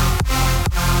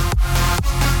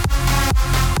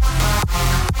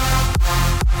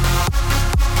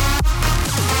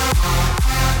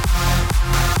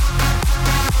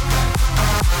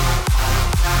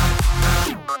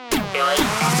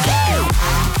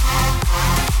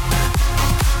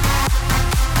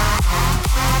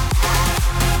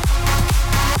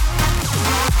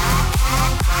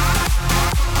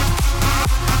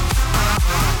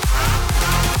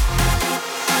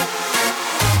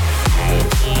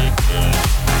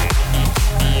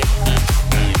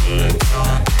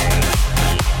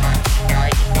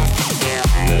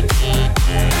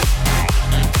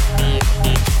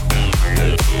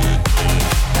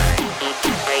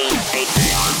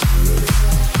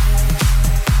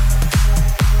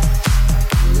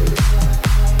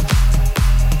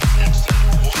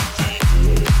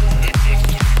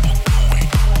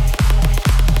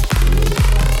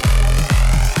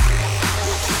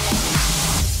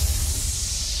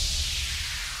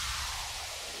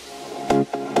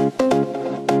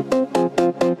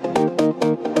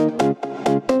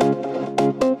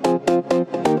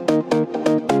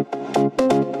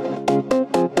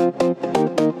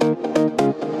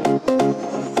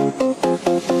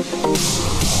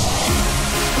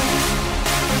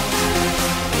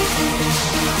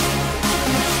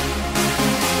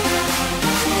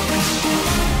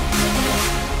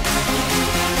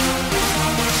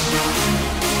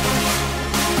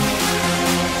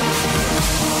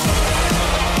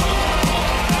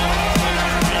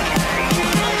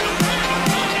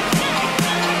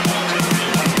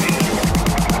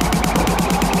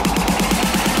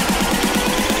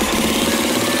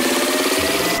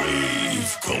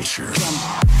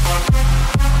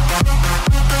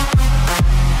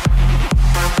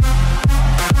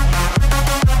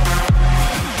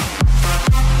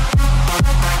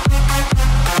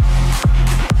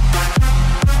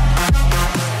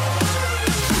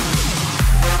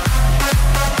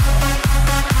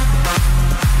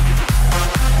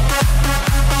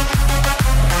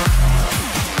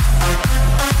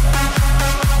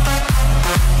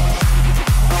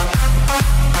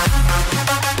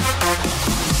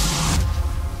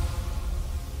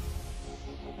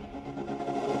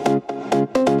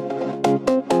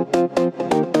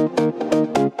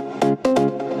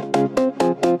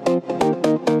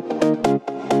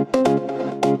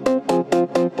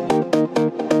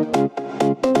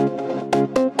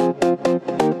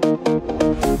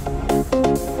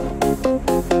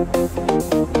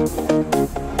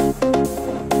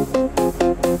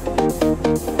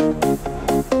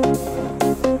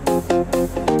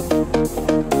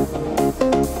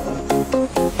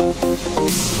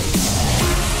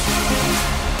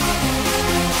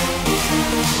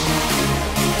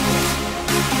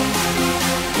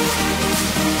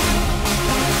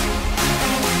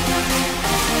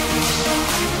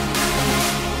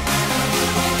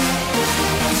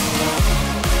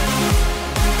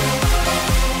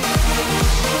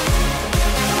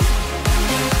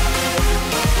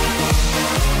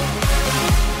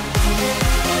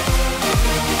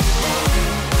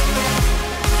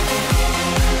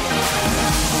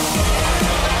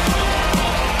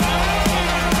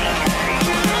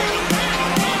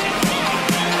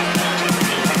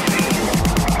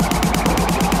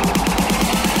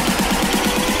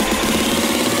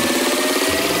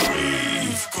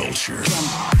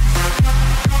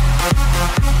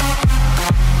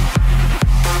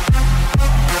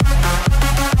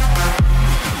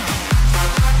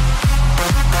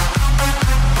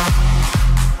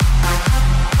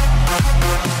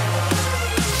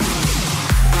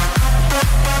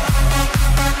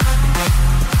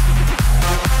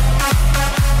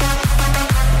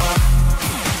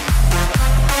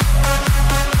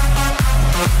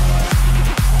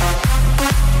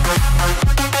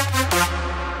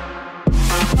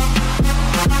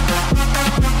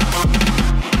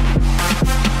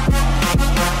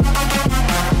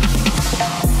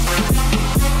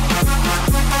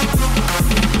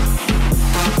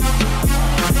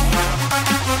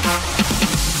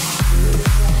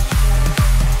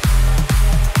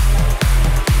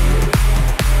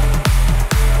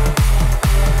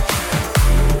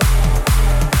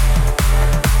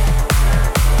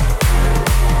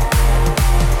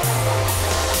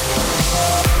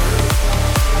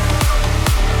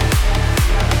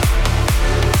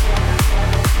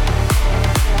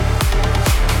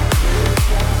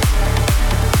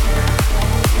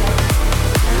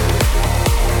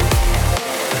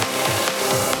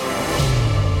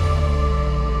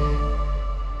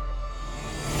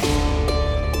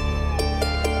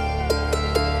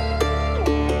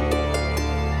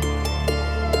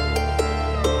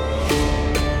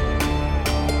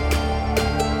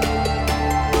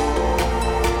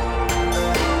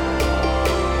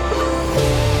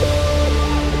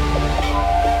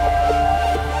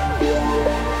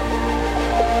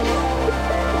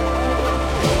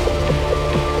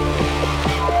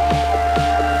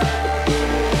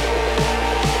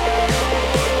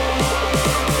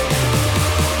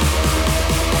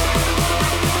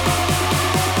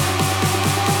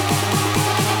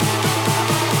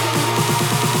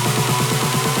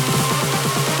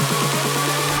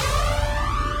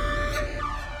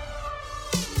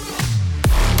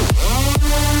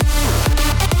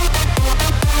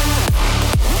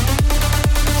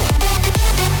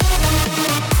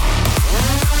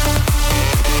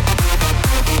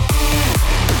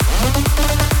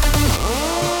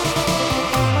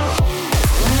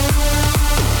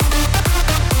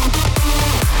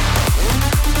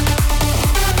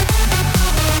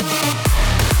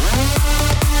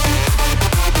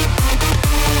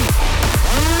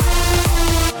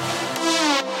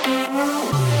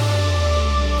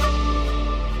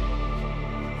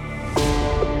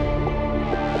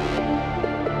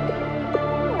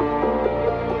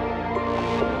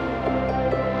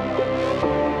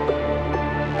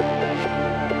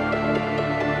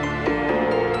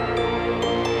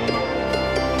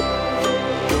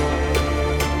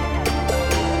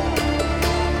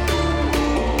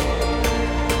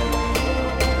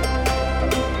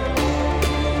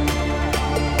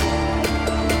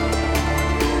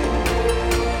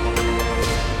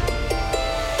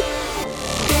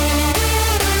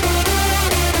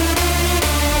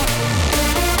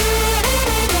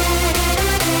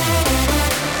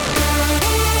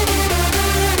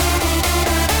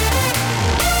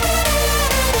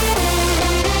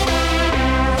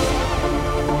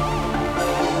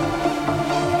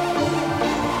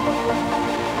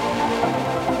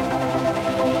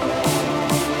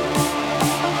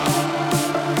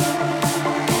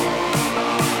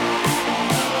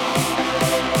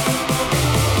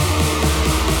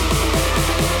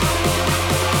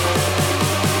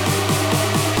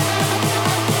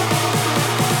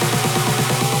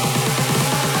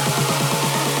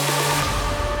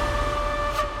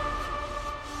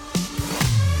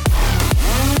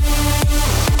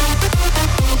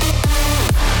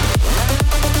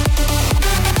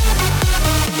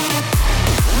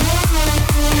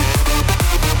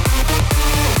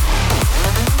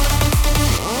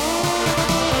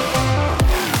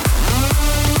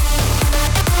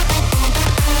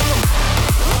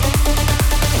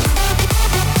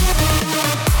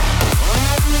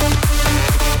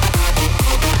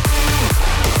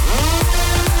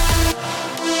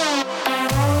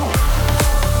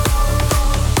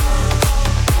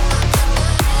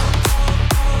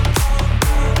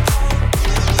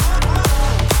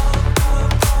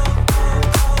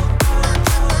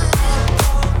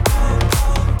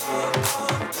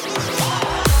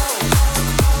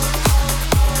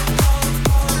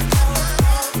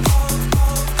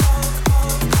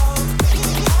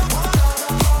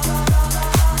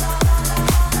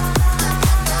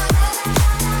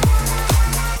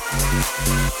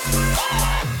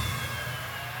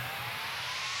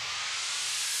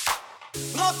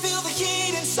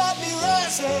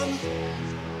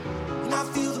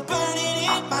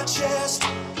 my chest.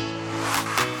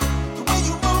 The way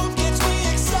you move gets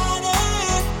me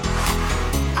excited.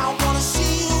 I wanna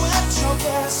see you at your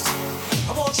best.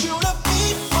 I want you to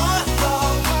be my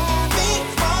love, be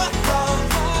my love,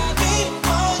 be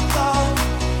my love.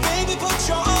 Baby, put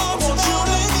your arms around me. I want you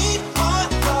to be my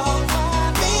love,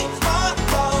 be my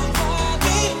love,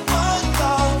 be my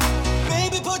love.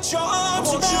 Baby, put your arms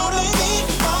around me. I want you to be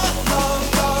my love,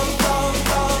 love, love,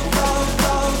 love, love,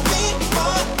 love. Be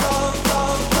my love,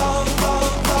 love, love,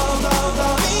 love, love, love,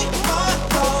 love. Be my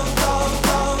love, love,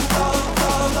 love, love,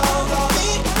 love, love, love. Be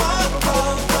my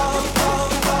love, love,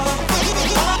 love, love. Baby,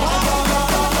 my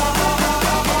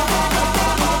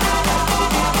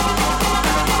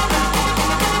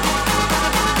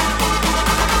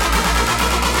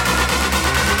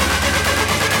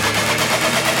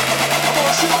I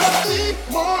want you to be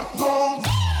my love.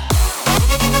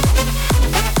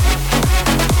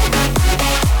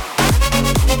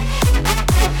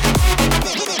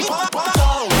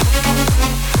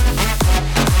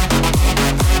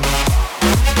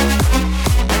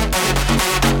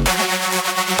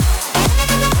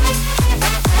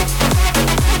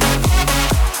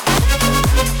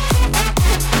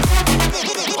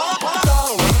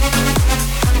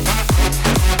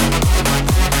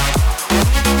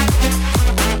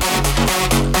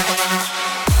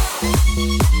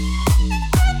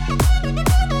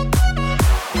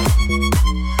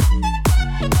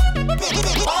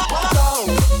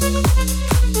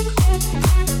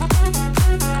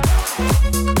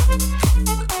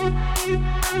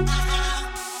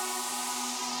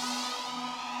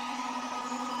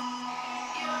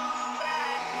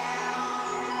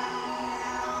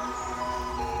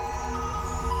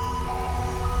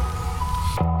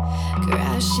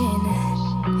 Crashing,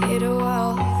 hit a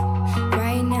wall.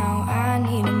 Right now, I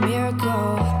need a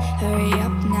miracle. Hurry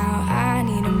up now, I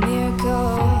need a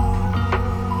miracle.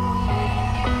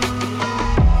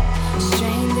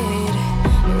 Stranded,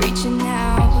 reaching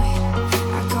out.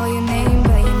 I call your name,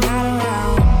 but you're not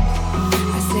around.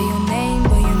 I say your name,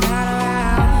 but you're not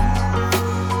around.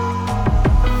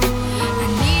 I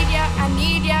need ya, I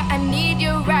need ya, I need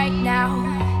you right now.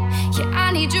 Yeah,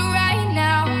 I need you right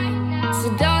now. So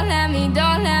don't let me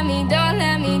down.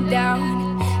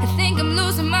 I think I'm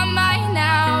losing my mind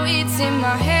now. It's in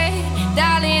my head,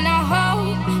 darling. I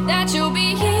hope that you'll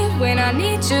be here when I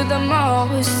need you the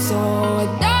most. So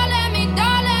don't let me down.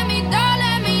 Don't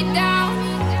let me down.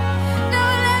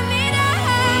 Don't let me down.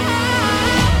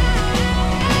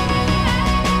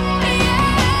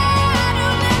 Yeah,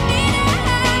 don't let me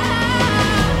down.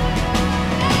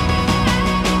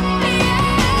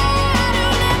 Yeah,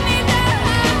 don't let me down.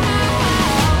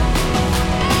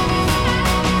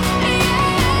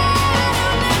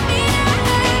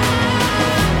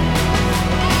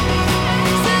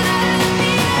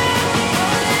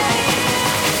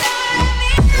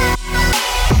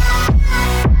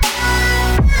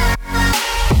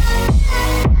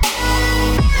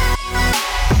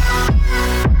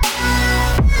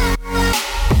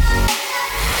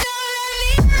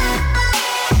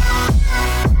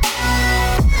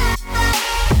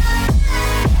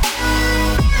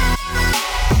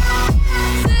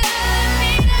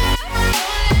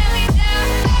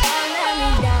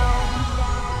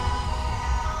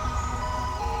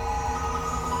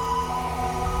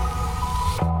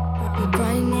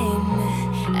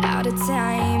 Running out of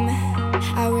time.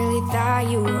 I really thought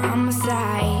you were on my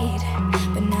side,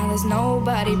 but now there's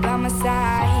nobody by my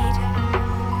side.